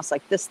has moss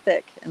like this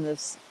thick in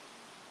this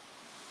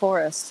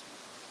forest.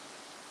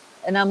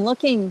 And I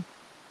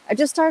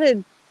just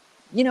started,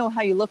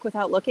 how you look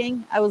without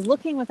looking? I was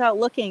looking without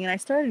looking, and I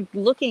started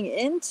looking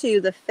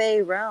into the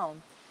Fey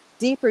realm,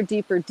 deeper,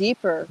 deeper,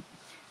 deeper.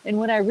 And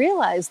when I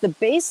realized the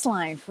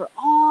baseline for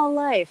all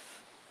life,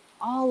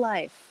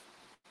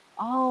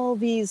 all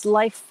these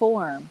life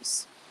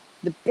forms,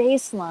 the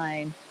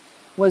baseline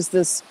was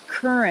this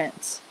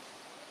current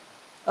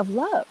of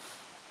love.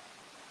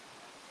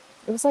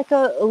 It was like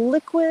a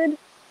liquid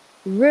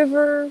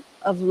river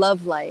of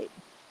love light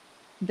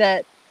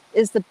that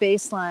is the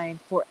baseline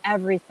for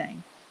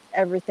everything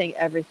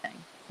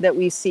that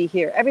we see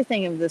here,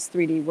 everything in this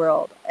 3D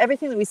world,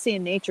 everything that we see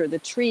in nature, the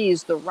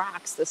trees, the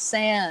rocks, the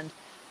sand,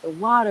 the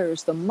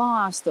waters, the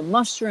moss, the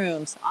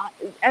mushrooms,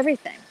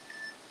 everything.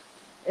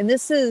 And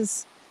this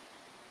was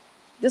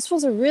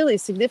a really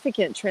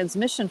significant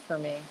transmission for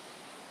me. And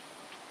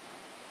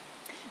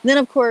then,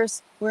 of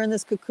course, we're in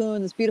this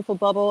cocoon, this beautiful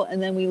bubble,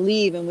 and then we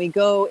leave and we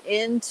go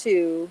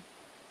into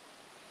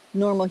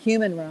normal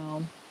human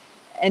realm.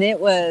 And it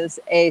was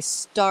a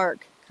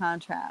stark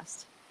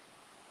contrast.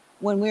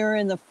 When we were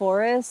in the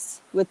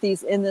forest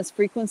in this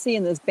frequency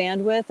and this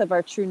bandwidth of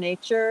our true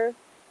nature,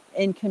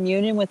 in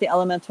communion with the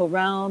elemental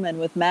realm and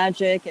with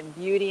magic and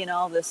beauty and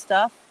all this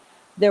stuff,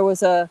 there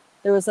was a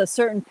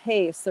certain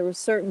pace, there was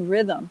a certain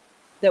rhythm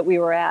that we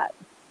were at.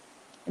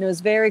 And it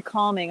was very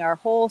calming. Our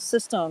whole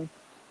system,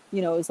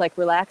 it was like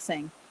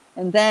relaxing.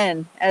 And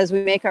then as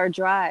we make our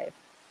drive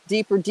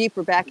deeper,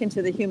 deeper back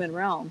into the human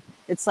realm,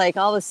 it's like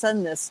all of a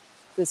sudden this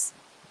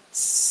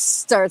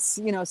starts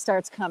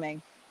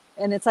coming.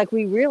 And it's like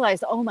we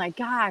realized, oh my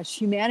gosh,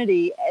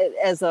 humanity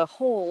as a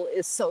whole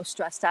is so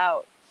stressed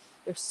out.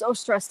 They're so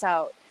stressed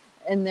out,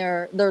 and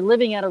they're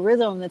living at a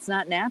rhythm that's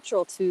not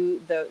natural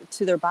to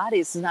their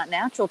bodies. It's not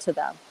natural to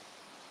them.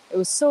 It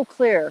was so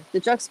clear. The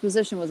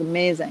juxtaposition was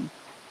amazing.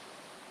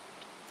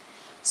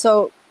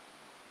 So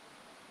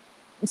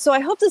I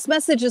hope this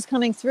message is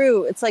coming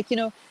through. It's like,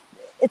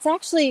 it's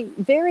actually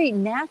very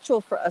natural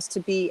for us to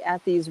be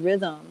at these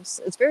rhythms.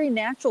 It's very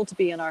natural to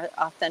be in our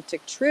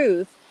authentic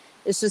truth.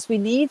 It's just we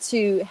need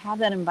to have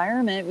that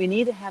environment. We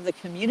need to have the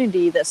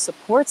community that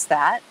supports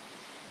that.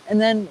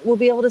 And then we'll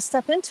be able to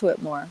step into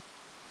it more.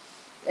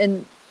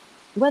 And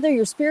whether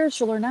you're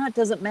spiritual or not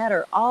doesn't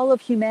matter. All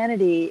of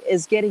humanity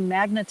is getting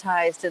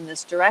magnetized in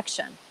this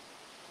direction.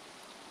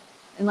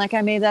 And like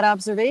I made that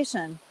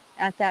observation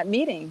at that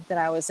meeting that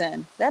I was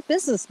in, that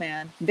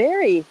businessman,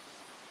 very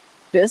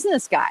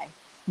business guy,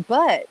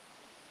 but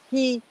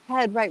he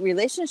had right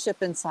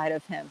relationship inside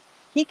of him.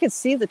 He could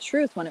see the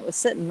truth when it was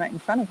sitting right in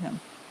front of him.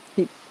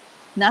 He,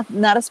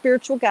 not a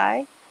spiritual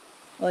guy.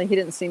 Well, he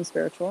didn't seem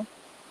spiritual,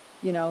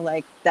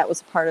 like that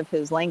was part of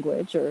his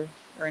language or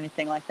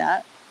anything like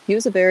that. He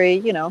was a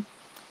very,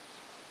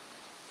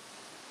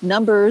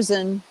 numbers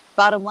and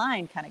bottom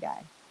line kind of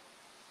guy.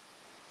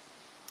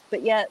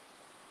 but yet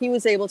he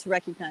was able to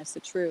recognize the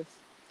truth.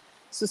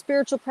 So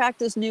spiritual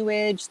practice, New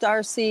Age,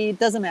 starseed,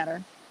 doesn't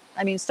matter.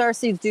 I mean,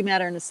 starseeds do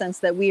matter in the sense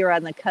that we are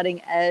on the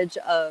cutting edge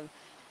of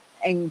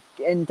and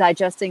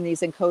digesting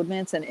these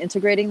encodements and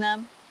integrating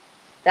them.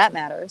 That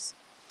matters.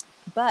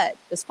 But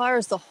as far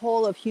as the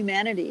whole of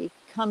humanity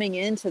coming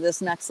into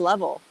this next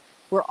level,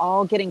 we're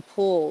all getting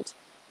pulled,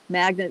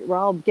 we're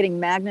all getting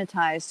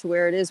magnetized to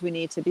where it is we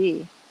need to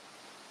be.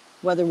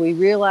 Whether we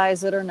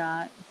realize it or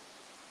not,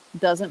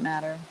 doesn't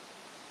matter.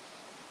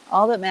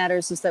 All that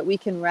matters is that we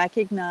can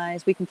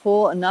recognize, we can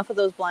pull enough of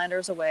those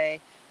blinders away,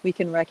 we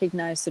can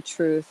recognize the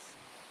truth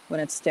when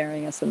it's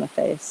staring us in the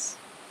face.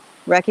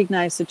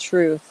 Recognize the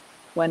truth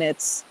when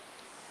it's,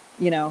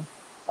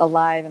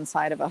 alive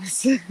inside of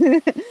us.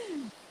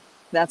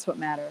 That's what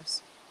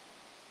matters.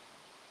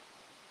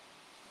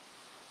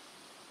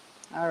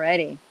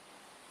 Alrighty.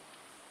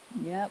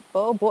 Yep.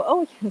 Oh boy.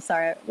 Oh,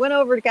 sorry. I went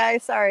over,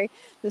 guys. Sorry.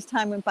 This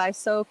time went by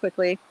so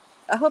quickly.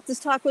 I hope this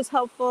talk was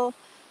helpful.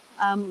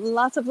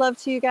 Lots of love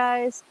to you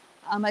guys.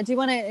 I do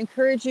want to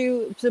encourage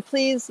you to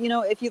please,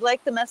 if you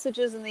like the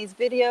messages in these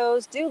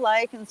videos, do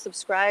like and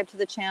subscribe to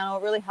the channel.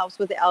 It really helps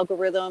with the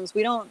algorithms.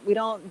 We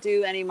don't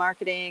do any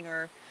marketing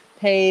or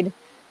paid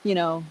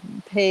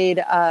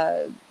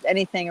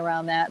anything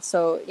around that.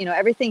 So,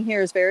 everything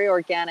here is very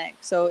organic.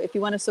 So if you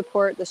want to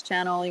support this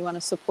channel, you want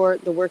to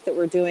support the work that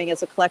we're doing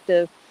as a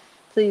collective,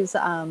 please,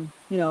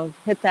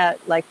 hit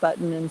that like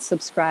button and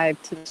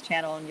subscribe to this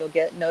channel, and you'll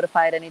get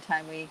notified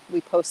anytime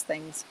we post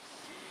things.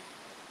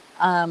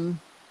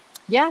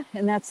 Yeah,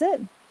 and that's it.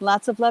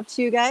 Lots of love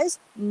to you guys.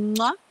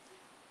 Mwah.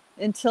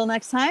 Until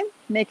next time,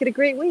 make it a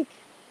great week.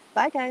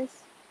 Bye, guys.